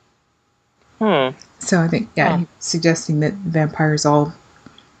 So I think, he's suggesting that vampires all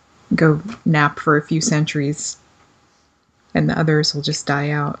go nap for a few centuries and the others will just die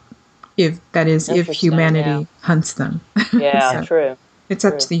out. If humanity hunts them. Yeah, so true. It's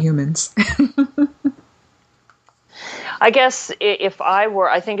up to the humans. I guess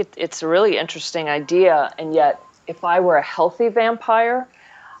I think it's a really interesting idea, and yet if I were a healthy vampire,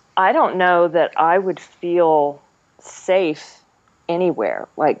 I don't know that I would feel safe anywhere,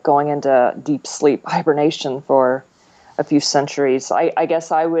 like going into deep sleep hibernation for a few centuries. I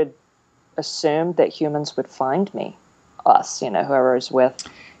guess I would assume that humans would find me, us, whoever is with.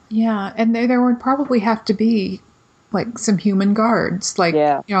 Yeah, and there would probably have to be like some human guards, like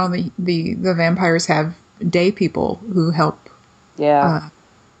the vampires have day people who help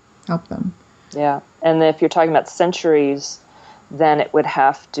help them. Yeah, and if you're talking about centuries, then it would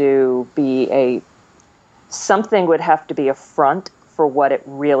have to be something would have to be a front for what it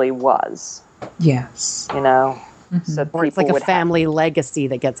really was. Yes. You know? Mm-hmm. So or it's like a family legacy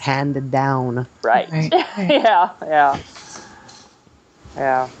that gets handed down. Right. Yeah.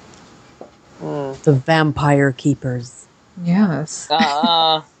 The Vampire Keepers. Yes.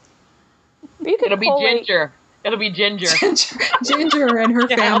 It'll be Ginger. It'll be Ginger. Ginger and her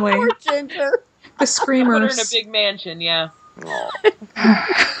family. Poor Ginger. The Screamers. Put her in a big mansion, yeah.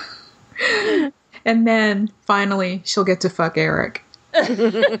 And then, finally, she'll get to fuck Eric.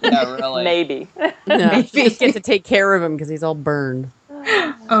 Yeah, really. Maybe. Maybe. She just gets to take care of him because he's all burned.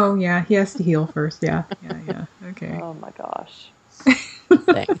 Oh, yeah. He has to heal first. Yeah. Okay. Oh, my gosh.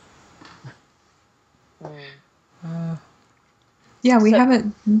 We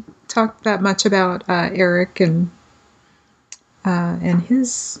haven't talked that much about Eric and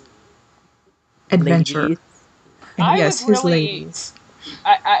his adventure. Ladies. And his ladies.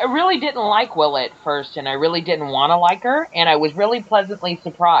 I really didn't like Willa at first, and I really didn't want to like her, and I was really pleasantly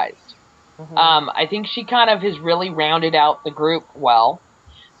surprised. Mm-hmm. I think she kind of has really rounded out the group well.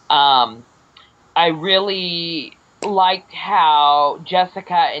 I really liked how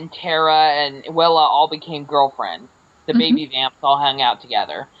Jessica and Tara and Willa all became girlfriends. The baby vamps all hung out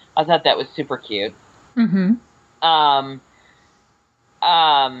together. I thought that was super cute. Mm-hmm.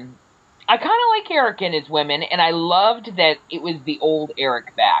 I kind of like Eric and his women, and I loved that it was the old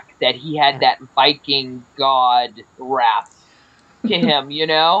Eric back, that he had that Viking god wrath to him, you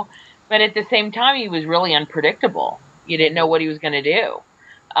know? But at the same time, he was really unpredictable. You didn't know what he was going to do.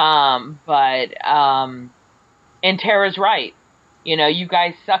 And Tara's right. You know, you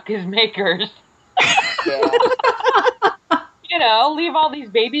guys suck as makers. You know, leave all these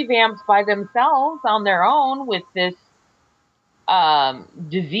baby vamps by themselves on their own with this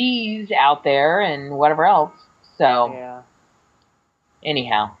disease out there and whatever else. So,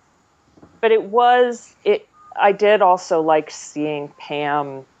 anyhow. But I did also like seeing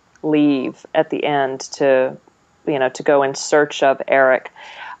Pam leave at the end to go in search of Eric,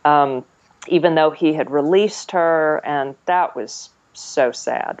 even though he had released her, and that was so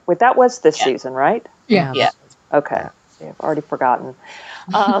sad. Wait, that was this season, right? Yeah. Okay. See, I've already forgotten.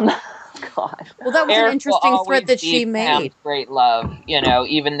 God. Well, that was an interesting thread that she made. Pam's great love, you know,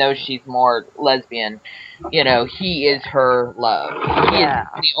 even though she's more lesbian, you know, he is her love. He is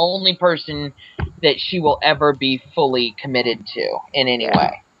the only person that she will ever be fully committed to in any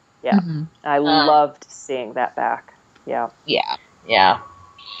way. Yeah. Mm-hmm. I loved seeing that back. Yeah. Yeah.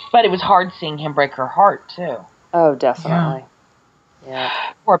 But it was hard seeing him break her heart, too. Oh, definitely. Yeah.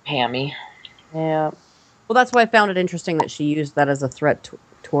 Poor Pammy. Yeah. Well, that's why I found it interesting that she used that as a threat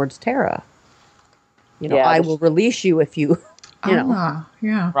towards Tara. You know, I will release you if you know.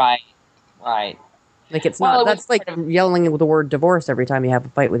 Yeah. Right. Like it's not, that's like yelling the word divorce every time you have a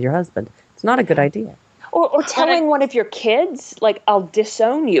fight with your husband. It's not a good idea. Or telling one of your kids, like, I'll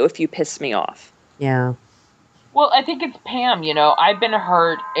disown you if you piss me off. Yeah. Well, I think it's Pam, you know. I've been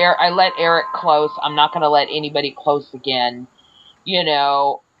hurt. I let Eric close. I'm not going to let anybody close again. You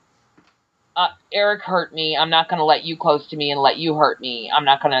know, Eric hurt me. I'm not going to let you close to me and let you hurt me. I'm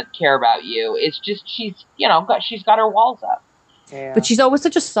not going to care about you. It's just she's got her walls up. Yeah. But she's always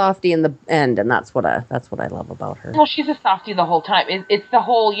such a softie in the end, and that's what I love about her. Well, she's a softie the whole time. It's the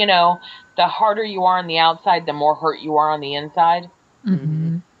whole, you know, the harder you are on the outside, the more hurt you are on the inside.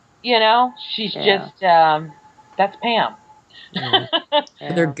 Mm-hmm. You know, she's just that's Pam. Yeah.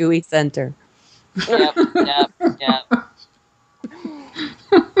 Their gooey center. Yep.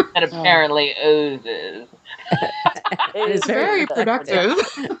 That apparently oozes. It is very productive.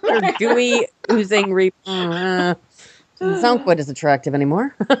 Their gooey, oozing doesn't sound quite as attractive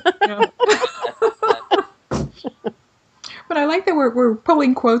anymore. But I like that we're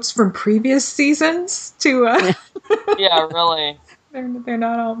pulling quotes from previous seasons to. Yeah, really. They're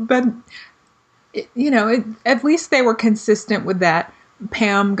not all, but you know, at least they were consistent with that.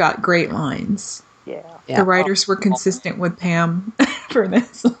 Pam got great lines. Yeah. The writers were consistent with Pam for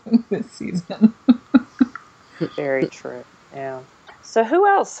this season. Very true. Yeah. So who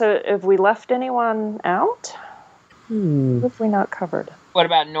else? So have we left anyone out? Who have we not covered? What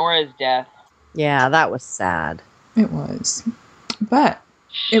about Nora's death? Yeah, that was sad. It was. But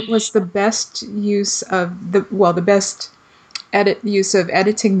it was the best use of the best use of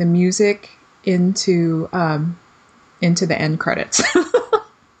editing the music into the end credits.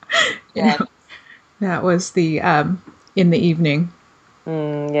 You know, that was the in the evening.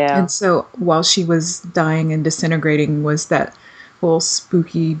 Yeah. And so while she was dying and disintegrating was that whole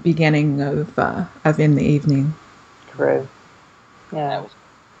spooky beginning of in the evening. True. Yeah.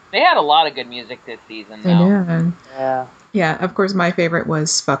 They had a lot of good music this season, though. They did. Yeah. Yeah, of course, my favorite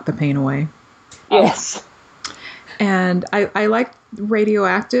was Fuck the Pain Away. Yes. And I liked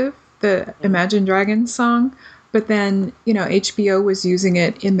Radioactive, the Imagine Dragons song, but then, HBO was using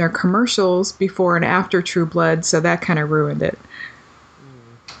it in their commercials before and after True Blood, so that kind of ruined it.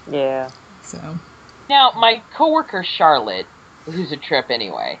 Yeah. So. Now, my coworker Charlotte, who's a trip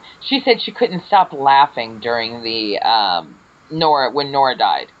anyway, she said she couldn't stop laughing during the when Nora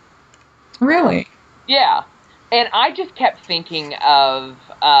died. Really? Yeah. And I just kept thinking of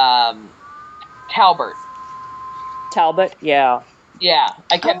Talbot. Talbot, yeah. Yeah,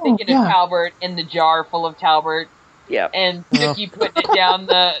 I kept thinking of Talbot in the jar full of Talbot. Yeah. And Sookie putting it down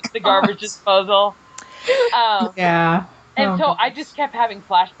the garbage disposal. Yeah. And so I just kept having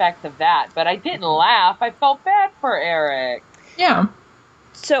flashbacks of that, but I didn't laugh. I felt bad for Eric. Yeah.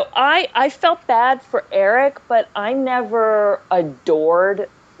 So I felt bad for Eric, but I never adored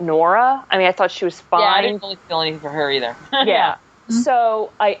Nora. I mean, I thought she was fine. Yeah, I didn't really feel anything for her either. Yeah.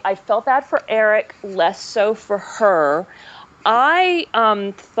 So I felt bad for Eric, less so for her. I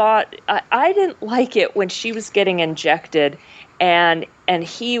thought I didn't like it when she was getting injected and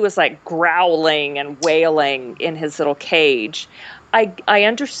he was like growling and wailing in his little cage. I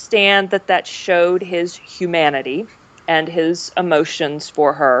understand that showed his humanity and his emotions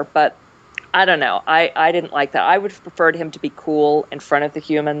for her, but I don't know. I didn't like that. I would have preferred him to be cool in front of the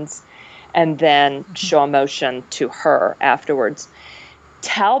humans and then show emotion to her afterwards.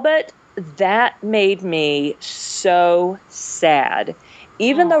 Talbot, that made me so sad.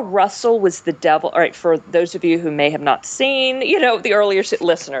 Even though Russell was the devil, all right, for those of you who may have not seen, the earlier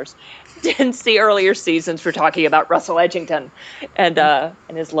listeners didn't see earlier seasons, we're talking about Russell Edgington and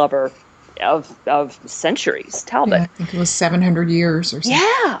his lover of centuries, Talbot. Yeah, I think it was 700 years or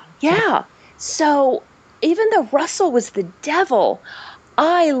something. Yeah. So even though Russell was the devil,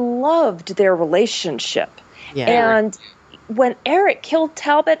 I loved their relationship. Yeah. And when Eric killed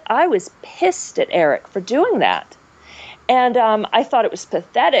Talbot, I was pissed at Eric for doing that. And I thought it was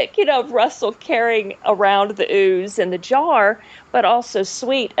pathetic, Russell carrying around the ooze in the jar, but also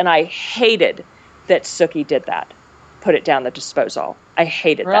sweet. And I hated that Sookie did that, put it down the disposal. I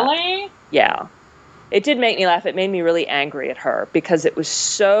hated that. Really? Yeah. It did make me laugh. It made me really angry at her because it was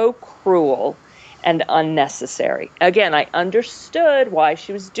so cruel and unnecessary. Again, I understood why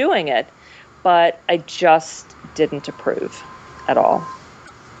she was doing it, but I just didn't approve at all.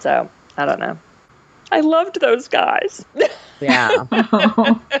 So, I don't know. I loved those guys. Yeah.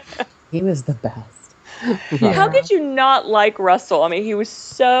 He was the best. Yeah. How could you not like Russell? I mean, he was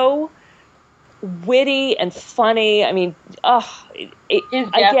so witty and funny. I mean,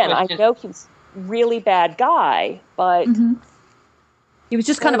 again, I know he was a really bad guy, but... He was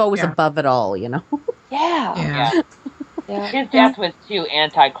just kind of always above it all, Yeah. His death was too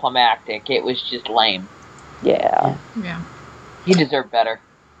anticlimactic. It was just lame. Yeah. He deserved better.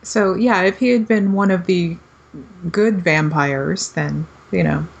 So, yeah, if he had been one of the good vampires, then,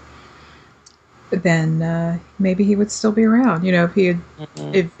 maybe he would still be around. If he had,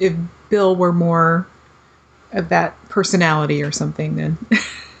 if Bill were more of that personality or something, then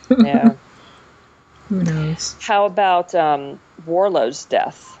Yeah. who knows? How about Warlow's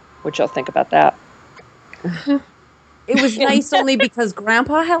death? What y'all think about that? It was nice only because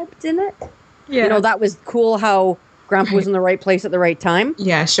Grandpa helped in it. Yeah. That was cool how Grandpa was in the right place at the right time.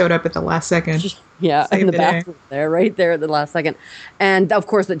 Yeah, showed up at the last second. Yeah, Saved in the the bathroom right there at the last second. And, of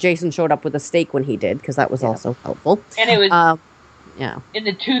course, that Jason showed up with a steak when he did, because that was also helpful. And it was... yeah. And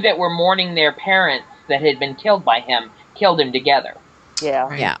the two that were mourning their parents that had been killed by him killed him together. Yeah.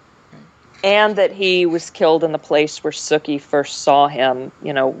 Right. Yeah. And that he was killed in the place where Sookie first saw him,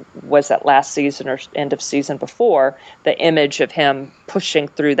 was that last season or end of season before, the image of him pushing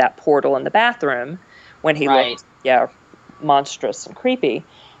through that portal in the bathroom when he looked, monstrous and creepy.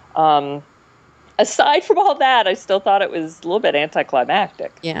 Aside from all that, I still thought it was a little bit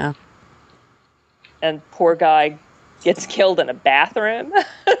anticlimactic. Yeah. And poor guy gets killed in a bathroom.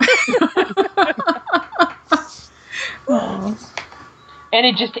 And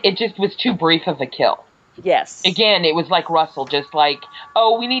it just was too brief of a kill. Yes. Again, it was like Russell, just like,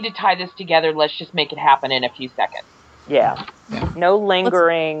 oh, we need to tie this together. Let's just make it happen in a few seconds. Yeah. No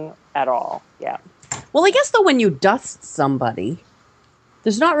lingering at all. Yeah. Well, I guess, though, when you dust somebody,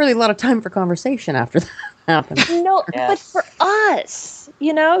 there's not really a lot of time for conversation after that happens. No, but for us,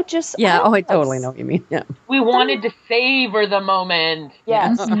 just... Yeah, I totally know what you mean. Yeah. We wanted to savor the moment.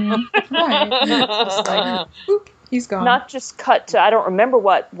 Yes. Right. It's just like, boop, he's gone. Not just cut to, I don't remember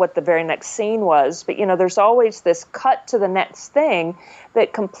what the very next scene was, but, there's always this cut to the next thing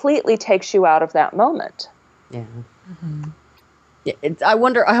that completely takes you out of that moment. Yeah. I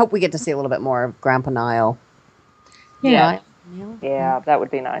wonder. I hope we get to see a little bit more of Grandpa Niall. Yeah. Yeah, that would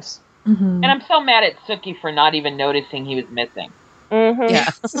be nice. And I'm so mad at Sookie for not even noticing he was missing.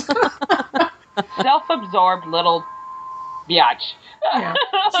 Yeah. Self-absorbed little biatch. Yeah.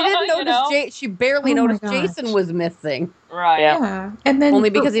 She didn't notice she barely noticed Jason was missing. Right. Yeah. And then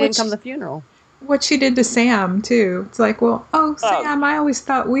only because he didn't come to the funeral. What she did to Sam too. It's like, well, Sam, I always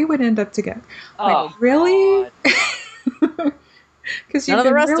thought we would end up together. Like, really? Because you've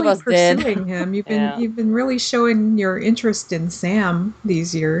been really pursuing him. You've been really showing your interest in Sam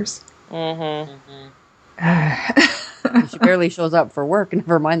these years. She barely shows up for work,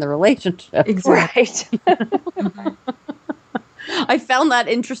 never mind the relationship. Exactly. Right. I found that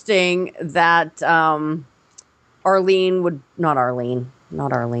interesting that Arlene.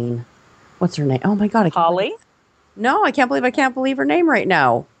 What's her name? Oh my God. Holly? No, I can't believe her name right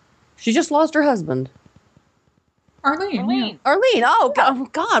now. She just lost her husband. Arlene. Oh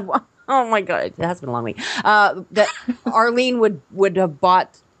God. Oh my God. It has been a long week. That Arlene would have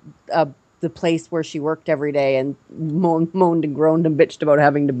bought the place where she worked every day and moaned and groaned and bitched about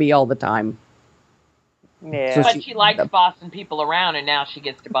having to be all the time. Yeah. So she likes bossing people around, and now she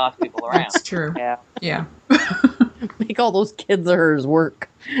gets to boss people around. That's true. Yeah. Make all those kids of hers work.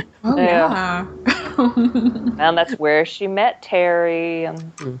 Oh, yeah. And that's where she met Terry.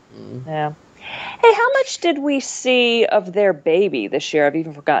 And yeah. Hey, how much did we see of their baby this year? I've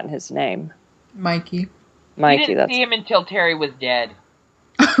even forgotten his name. Mikey. We didn't see him until Terry was dead.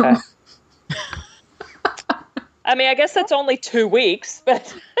 Okay. I mean, I guess that's only 2 weeks,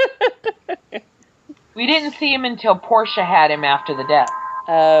 but... We didn't see him until Portia had him after the death.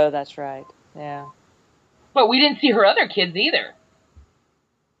 Oh, that's right. Yeah. But we didn't see her other kids either.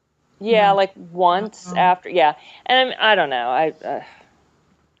 Yeah, like once after. Yeah. And I don't know.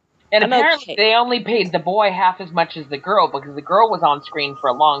 And apparently they only paid the boy half as much as the girl, because the girl was on screen for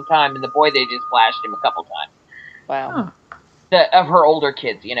a long time, and the boy, they just flashed him a couple times. Wow. Of her older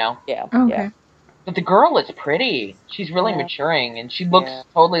kids, you know? Yeah. Okay. Yeah. But the girl is pretty. She's really maturing, and she looks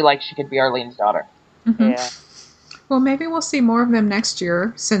totally like she could be Arlene's daughter. Mm-hmm. Yeah. Well, maybe we'll see more of them next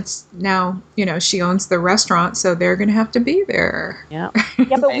year, since now, she owns the restaurant, so they're going to have to be there. Yeah.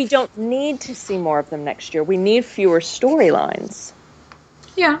 Yeah, but we don't need to see more of them next year. We need fewer storylines.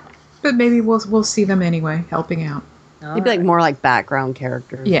 Yeah, but maybe we'll see them anyway, helping out. They'd be more like background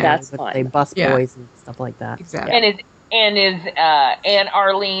characters. Yeah. That's fine. They bus boys and stuff like that. Exactly. And is Aunt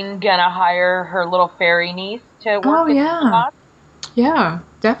Arlene gonna hire her little fairy niece to work with the Yeah,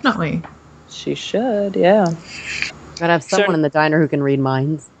 definitely. She should, yeah. Gotta have someone in the diner who can read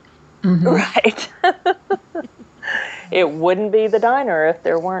minds. Mm-hmm. Right. It wouldn't be the diner if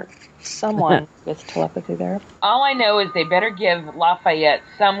there weren't someone with telepathy there. All I know is they better give Lafayette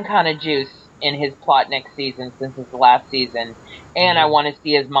some kind of juice in his plot next season, since it's the last season, and I want to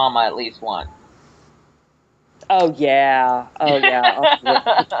see his mama at least once. Oh yeah.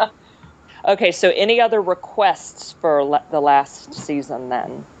 Okay, so any other requests for the last season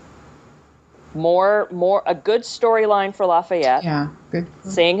then? More a good storyline for Lafayette. Yeah, good.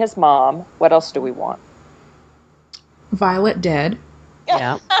 Seeing his mom. What else do we want? Violet dead.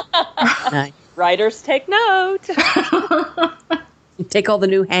 Yeah. Nice. Writers take note. Take all the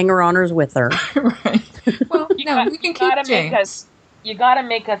new hanger-oners with her. Right. Well, we can keep James. You gotta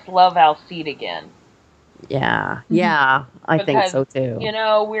make us love Alcide again. Yeah. Yeah. I think so too.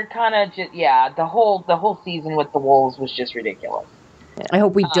 We're kind of just the whole season with the wolves was just ridiculous. I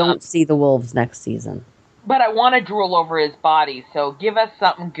hope we don't see the wolves next season. But I want to drool over his body, so give us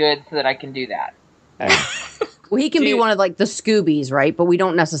something good so that I can do that. Okay. Well, he can be one of the Scoobies, right? But we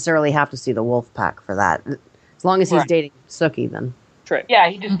don't necessarily have to see the wolf pack for that. As long as he's dating Sookie, then. True. Yeah,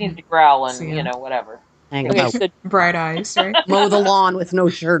 he just needs to growl and, whatever. Hang about. Bright eyes, right? Mow the lawn with no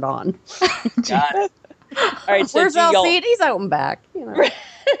shirt on. Got it. All right, so where's Alcide? He's out and back.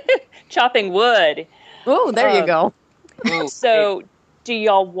 Chopping wood. Oh, there you go. So, do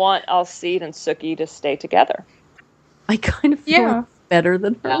y'all want Alcide and Sookie to stay together? I kind of feel like he's better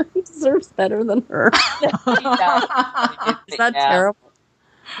than her. Yeah. He deserves better than her. Is that terrible?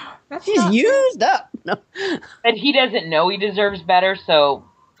 She's used up. No. And he doesn't know he deserves better, so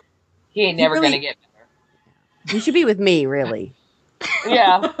he ain't never going to get better. He should be with me, really.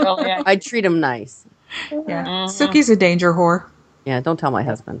 Yeah. Well, yeah. I'd treat him nice. Yeah. Mm-hmm. Sookie's a danger whore. Yeah, don't tell my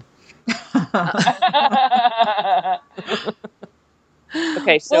husband.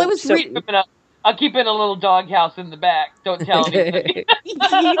 Okay, so well, it was I'll keep it in a little doghouse in the back. Don't tell anybody.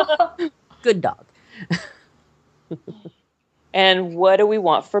 Good dog. And what do we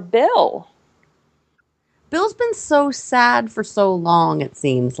want for Bill? Bill's been so sad for so long, it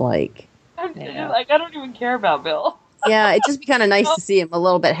seems like. I don't even care about Bill. Yeah, it'd just be kind of nice to see him a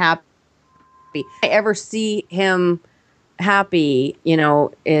little bit happy. If I ever see him happy,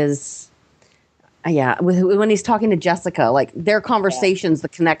 is when he's talking to Jessica, like their conversations, the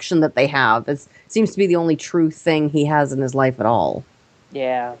connection that they have seems to be the only true thing he has in his life at all.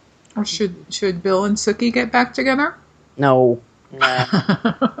 Yeah. Or should Bill and Sookie get back together? No. No.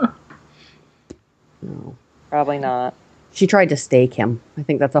 No. Probably not. She tried to stake him. I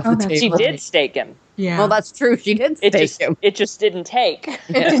think that's off the table. She did stake him. Yeah. Well, that's true. She did stake him. It just didn't take.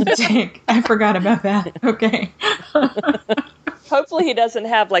 It didn't take. I forgot about that. Okay. Hopefully he doesn't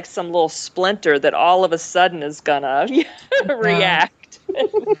have like some little splinter that all of a sudden is gonna react.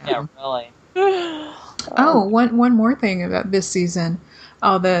 Yeah, really. Oh, one more thing about this season.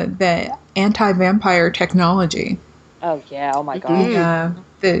 Oh, the anti-vampire technology. Oh yeah! Oh my god!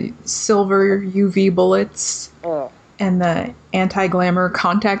 The silver UV bullets and the anti-glamour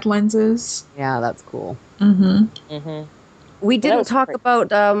contact lenses. Yeah, that's cool. Mm-hmm. Mm-hmm. We didn't talk about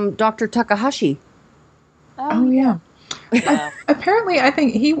Dr. Takahashi. Oh yeah. Apparently, I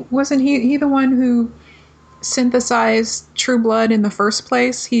think he the one who synthesized True Blood in the first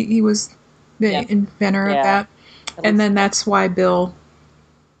place. He was the inventor of that, and then that's why Bill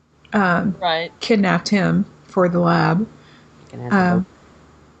kidnapped him for the lab.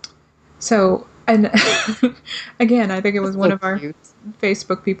 So, and again, I think it was one of our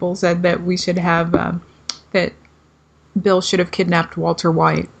Facebook people said that we should have that Bill should have kidnapped Walter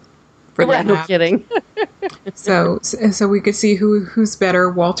White for the lab. No kidding. So we could see who's better,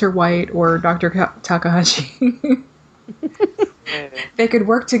 Walter White or Dr. Takahashi. They could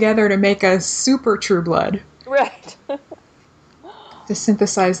work together to make a super True Blood. Right. To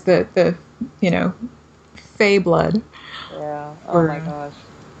synthesize the Fey blood. Yeah. Oh my gosh.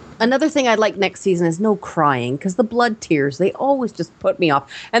 Another thing I'd like next season is no crying, because the blood tears, they always just put me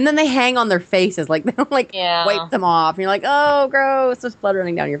off. And then they hang on their faces, like they don't wipe them off. And you're like, oh, gross, there's blood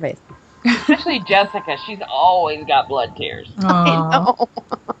running down your face. Especially Jessica, she's always got blood tears. I know.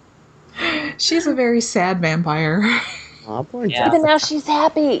 She's a very sad vampire. Oh, poor Jessica. But now she's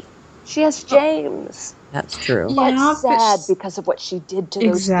happy. She has James. That's true. But sad because of what she did to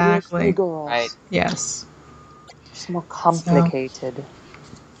those three girls. Right. Yes. It's more complicated.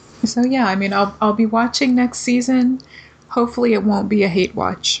 So yeah, I mean, I'll be watching next season. Hopefully, it won't be a hate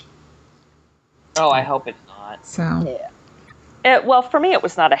watch. Oh, I hope it's not. So well, for me, it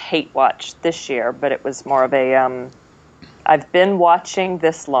was not a hate watch this year, but it was more of a. I've been watching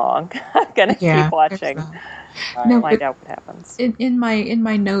this long. I'm gonna keep watching. Find out what happens. In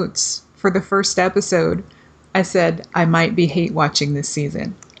my notes for the first episode, I said I might be hate watching this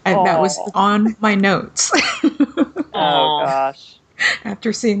season, and that was on my notes. Oh gosh.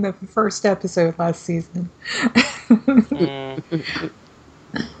 After seeing the first episode last season.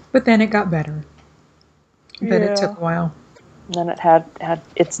 But then it got better. But it took a while. And then it had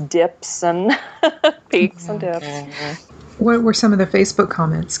its dips and peaks and dips. What were some of the Facebook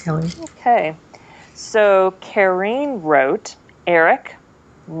comments, Kelly? Okay. So Karine wrote, Eric,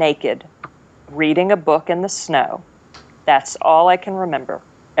 naked, reading a book in the snow. That's all I can remember.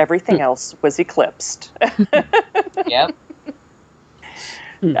 Everything else was eclipsed. Yep.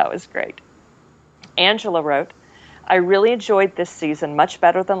 That was great. Angela wrote, I really enjoyed this season much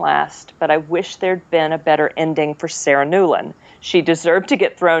better than last, but I wish there'd been a better ending for Sarah Newland. She deserved to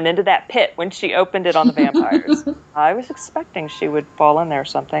get thrown into that pit when she opened it on the vampires. I was expecting she would fall in there or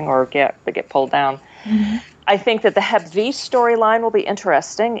something or get pulled down. Mm-hmm. I think that the Hep V storyline will be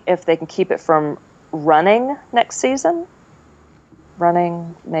interesting if they can keep it from running next season.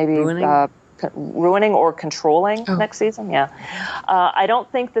 Ruining or controlling next season. Yeah. I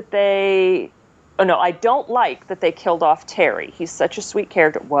don't think that I don't like that they killed off Terry. He's such a sweet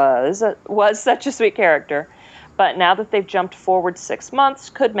character. Was such a sweet character. But now that they've jumped forward 6 months,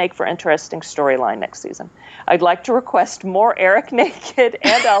 could make for interesting storyline next season. I'd like to request more Eric naked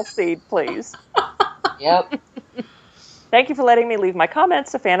and Alcide, please. Yep. Thank you for letting me leave my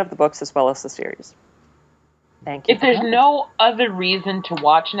comments. A fan of the books as well as the series. Thank you. If there's no other reason to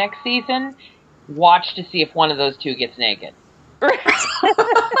watch next season, watch to see if one of those two gets naked.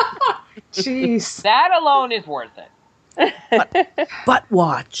 Jeez. That alone is worth it. But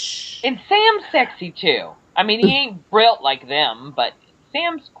watch. And Sam's sexy too. I mean, he ain't built like them, but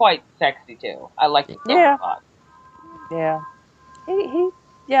Sam's quite sexy too. I like the spot. Yeah.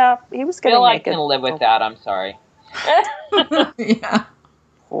 He was getting Bill, naked. I can live with that. I'm sorry. Yeah.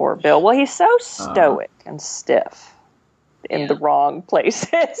 Poor Bill. Well, he's so stoic and stiff in the wrong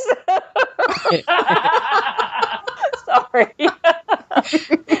places. Sorry.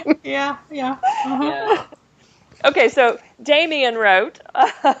 Yeah. Uh-huh. Okay, so Damien wrote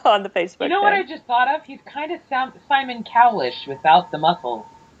on the Facebook. You know what I just thought of? He's kind of Simon Cowlish without the muscles.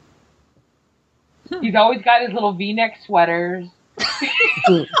 He's always got his little V-neck sweaters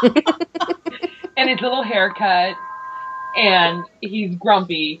and his little haircut, and he's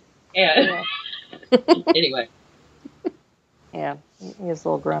grumpy. And anyway, yeah, he is a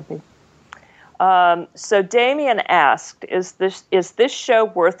little grumpy. So Damien asked, is this show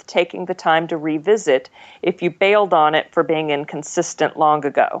worth taking the time to revisit if you bailed on it for being inconsistent long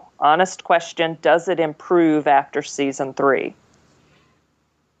ago? Honest question, does it improve after season 3?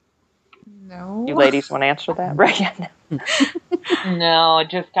 No. You ladies want to answer that? Right? Yeah, no. No, it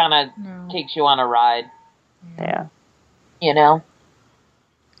just kind of takes you on a ride. Yeah. You know?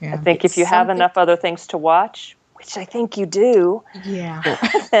 Yeah. I think if you have enough other things to watch, which I think you do,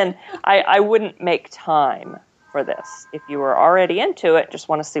 then I wouldn't make time for this. If you were already into it, just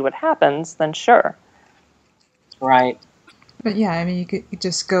want to see what happens, then sure. Right. But yeah, I mean, you could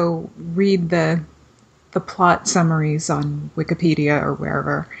just go read the plot summaries on Wikipedia or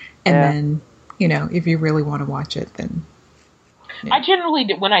wherever, and then, you know, if you really want to watch it, then... Yeah. I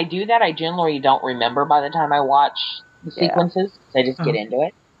generally, when I do that, I generally don't remember by the time I watch the sequences. I just get into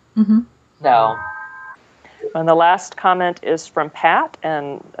it. Mm-hmm. So... And the last comment is from Pat,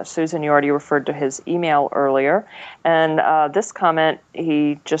 and Susan, you already referred to his email earlier. And this comment,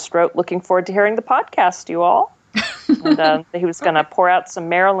 he just wrote, looking forward to hearing the podcast, you all. And he was going to pour out some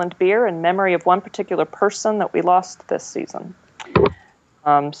Maryland beer in memory of one particular person that we lost this season.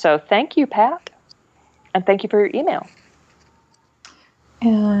 So thank you, Pat, and thank you for your email.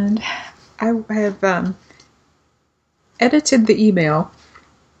 And I have edited the email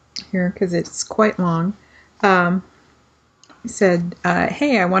here because it's quite long. He said,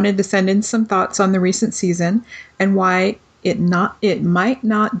 hey, I wanted to send in some thoughts on the recent season and why it might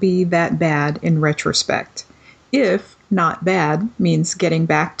not be that bad in retrospect. If not bad means getting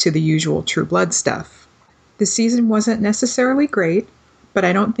back to the usual True Blood stuff. The season wasn't necessarily great, but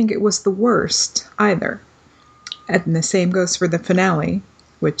I don't think it was the worst either. And the same goes for the finale,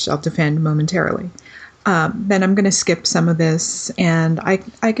 which I'll defend momentarily. Then I'm going to skip some of this, and I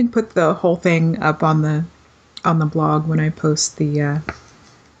can put the whole thing up on the blog when I post the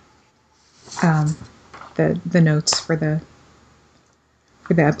notes for the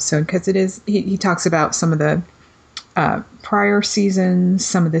episode, because it is he talks about some of the prior seasons,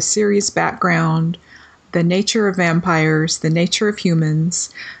 some of the series background, the nature of vampires, the nature of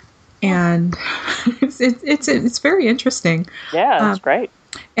humans, and it's very interesting. Yeah, that's great.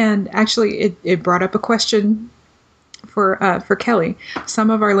 And actually, it brought up a question for Kelly. Some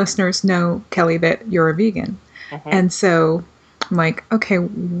of our listeners know, Kelly, that you're a vegan. Mm-hmm. And so I'm like, okay,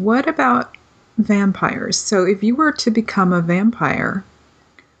 what about vampires? So if you were to become a vampire,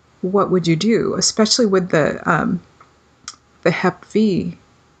 what would you do? Especially with the Hep V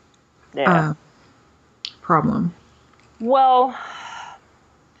problem. Well,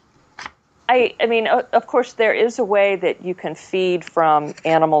 I mean, of course, there is a way that you can feed from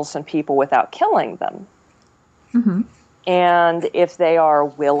animals and people without killing them. Mm-hmm. And if they are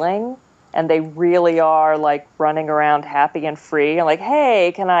willing and they really are like running around happy and free and like,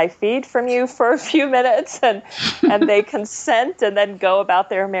 hey, can I feed from you for a few minutes? And they consent and then go about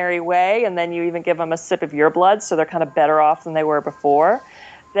their merry way. And then you even give them a sip of your blood, so they're kind of better off than they were before.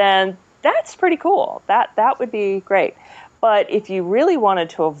 Then that's pretty cool. That would be great. But if you really wanted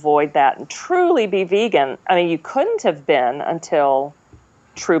to avoid that and truly be vegan, I mean, you couldn't have been until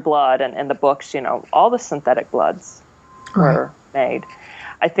True Blood and the books, you know, all the synthetic bloods were made.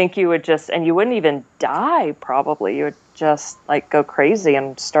 I think you would and you wouldn't even die probably. You would just like go crazy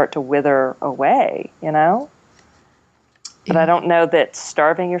and start to wither away, you know? But I don't know that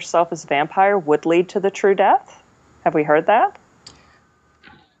starving yourself as a vampire would lead to the true death. Have we heard that?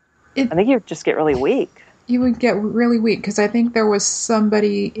 I think you'd just get really weak. You would get really weak, because I think there was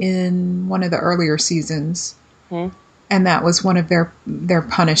somebody in one of the earlier seasons, and that was one of their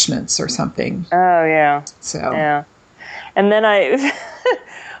punishments or something. Oh, yeah. So yeah. And then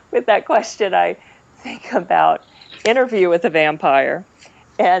with that question, I think about Interview with a Vampire.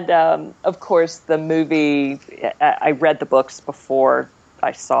 And, of course, the movie, I read the books before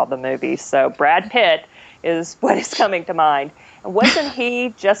I saw the movie, so Brad Pitt is what is coming to mind. And wasn't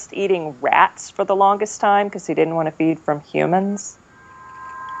he just eating rats for the longest time because he didn't want to feed from humans?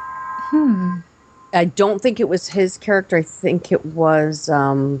 I don't think it was his character. I think it was...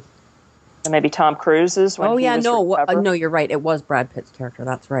 maybe Tom Cruise's when he was recovered? No, you're right. It was Brad Pitt's character.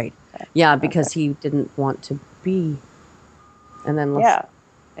 That's right. Yeah, because he didn't want to be. And then yeah.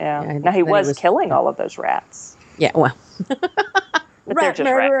 Now he was killing all of those rats. Yeah, well. rat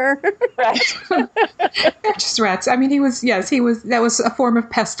murderer. Right. They're just rats. I mean, he was, that was a form of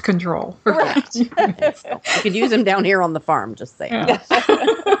pest control. Right. You could use him down here on the farm, just saying. Yeah.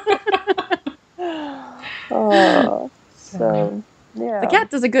 So, yeah. The cat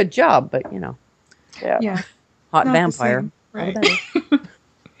does a good job, but, Yeah. hot Not vampire. Right.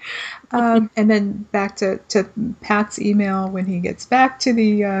 And then back to Pat's email when he gets back to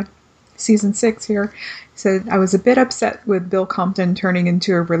the season 6 here. He said, I was a bit upset with Bill Compton turning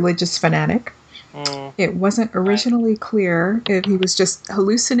into a religious fanatic. It wasn't originally clear if he was just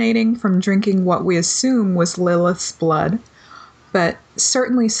hallucinating from drinking what we assume was Lilith's blood, but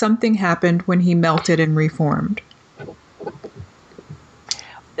certainly something happened when he melted and reformed.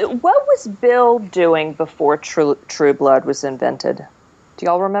 What was Bill doing before True Blood was invented? Do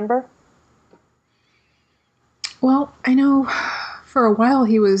y'all remember? Well, I know for a while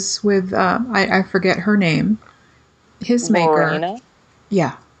he was with, I forget her name, his Lorena? maker.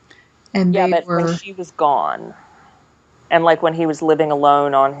 Yeah. And they but were... when she was gone. And like when he was living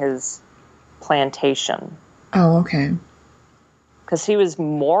alone on his plantation. Oh, okay. Because he was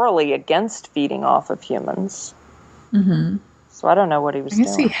morally against feeding off of humans. Mm-hmm. So I don't know what he was doing. I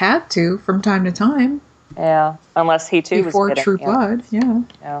guess he had to from time to time. Yeah, unless he too before was True Blood. Yeah.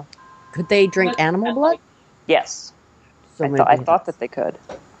 Yeah. Could they drink animal blood? Yes. So I thought that they could.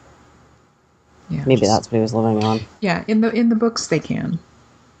 Yeah. Maybe that's what he was living on. Yeah, in the books they can.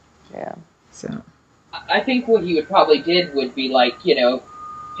 Yeah. So. I think what he would probably did would be like,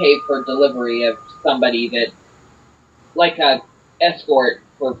 pay for delivery of somebody that, like a escort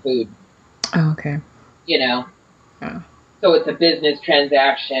for food. Oh, okay. Yeah. So it's a business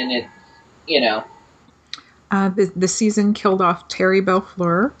transaction. It's, The season killed off Terry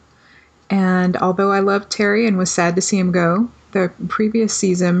Belfleur, and although I loved Terry and was sad to see him go, the previous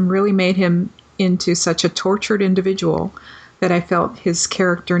season really made him into such a tortured individual that I felt his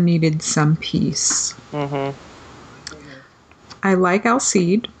character needed some peace. Mm-hmm. I like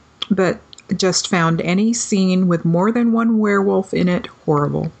Alcide, but just found any scene with more than one werewolf in it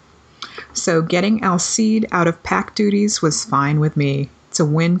horrible. So getting Alcide out of pack duties was fine with me. It's a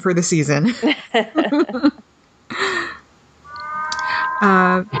win for the season.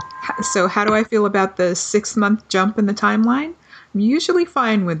 So how do I feel about the 6-month jump in the timeline? I'm usually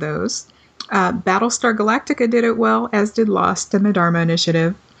fine with those. Battlestar Galactica did it well, as did Lost and the Dharma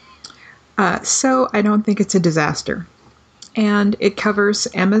Initiative. So I don't think it's a disaster. And it covers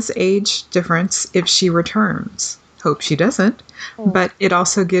Emma's age difference if she returns. Hope she doesn't. But it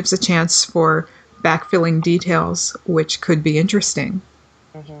also gives a chance for backfilling details, which could be interesting.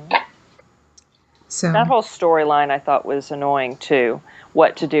 Mm-hmm. So that whole storyline I thought was annoying too.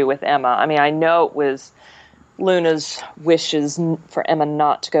 What to do with Emma. I mean, I know it was Luna's wishes for Emma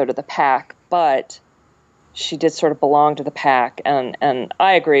not to go to the pack, but she did sort of belong to the pack, and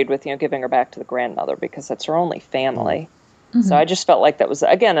I agreed with giving her back to the grandmother because that's her only family. Mm-hmm. So I just felt like that was,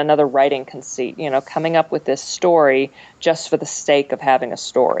 again, another writing conceit, coming up with this story just for the sake of having a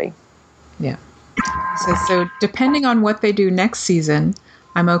story. Yeah. So depending on what they do next season,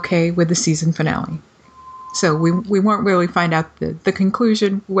 I'm okay with the season finale. So we won't really find out the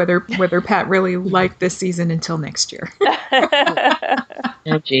conclusion whether Pat really liked this season until next year.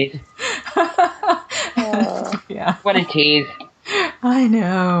 Oh, jeez. Yeah. What a tease. I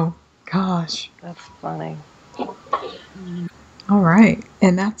know. Gosh. That's funny. All right.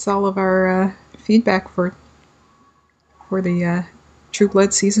 And that's all of our feedback for the True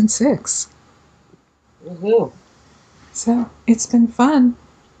Blood Season 6. Woohoo. So it's been fun.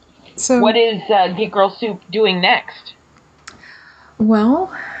 So what is Geek Girl Soup doing next?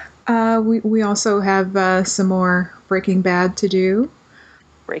 Well, we also have some more Breaking Bad to do.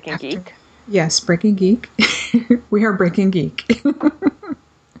 Breaking Geek? Yes, Breaking Geek. We are Breaking Geek.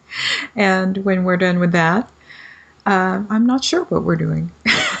 And when we're done with that, I'm not sure what we're doing.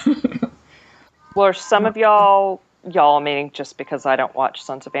 Well, some of y'all meaning just because I don't watch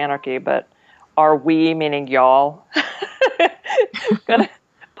Sons of Anarchy, but are we, meaning y'all, gonna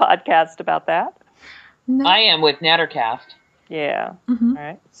podcast about that? No. I am with Nattercast. Yeah. Mm-hmm. All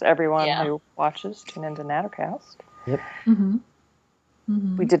right. So everyone who watches, tune into Nattercast. Yep. Mm-hmm.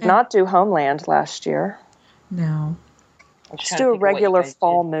 Mm-hmm. We did not do Homeland last year. No. Just do a regular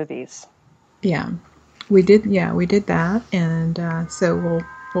fall movies. Yeah. We did that, and so we'll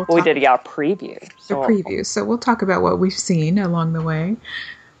we did a preview. So a preview. So we'll talk about what we've seen along the way.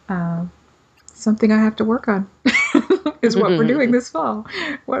 Something I have to work on is what we're doing this fall.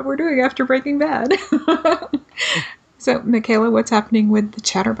 What we're doing after Breaking Bad. So, Michaela, what's happening with the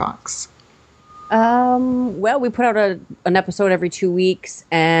Chatterbox? Well, we put out an episode every 2 weeks,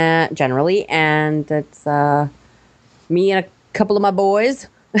 generally, and it's me and a couple of my boys.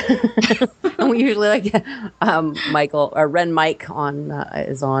 And we usually like Michael or Ren Mike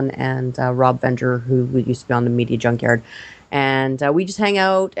is on, and Rob Venger, who used to be on the Media Junkyard, and we just hang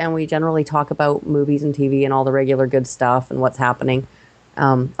out and we generally talk about movies and TV and all the regular good stuff and what's happening.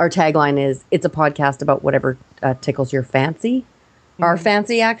 Our tagline is, it's a podcast about whatever tickles your fancy. Our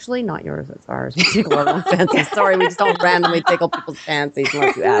fancy, actually, not yours, it's ours. We tickle our own fancies. Sorry, we just don't randomly tickle people's fancies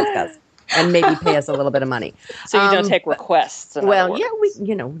unless you ask us. And maybe pay us a little bit of money. So you don't take requests? Well, yeah,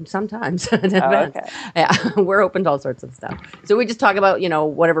 sometimes. Okay. Yeah, we're open to all sorts of stuff. So we just talk about,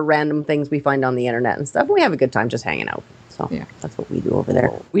 whatever random things we find on the internet and stuff. We have a good time just hanging out. So yeah, that's what we do over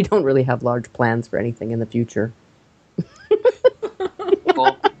there. We don't really have large plans for anything in the future.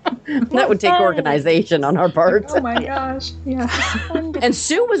 Cool. That would take organization on our part. Oh my gosh. Yeah. And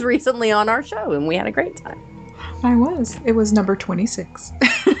Sue was recently on our show and we had a great time. I was. It was number 26.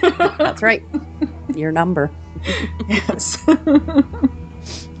 That's right. Your number. Yes.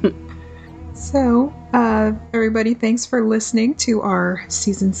 So, everybody, thanks for listening to our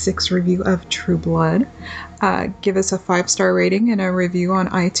Season 6 review of True Blood. Give us a 5-star rating and a review on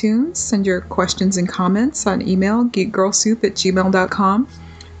iTunes. Send your questions and comments on email, geekgirlsoup@gmail.com.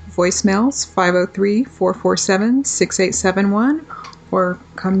 Voicemails, 503-447-6871. Or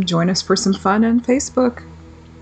come join us for some fun on Facebook.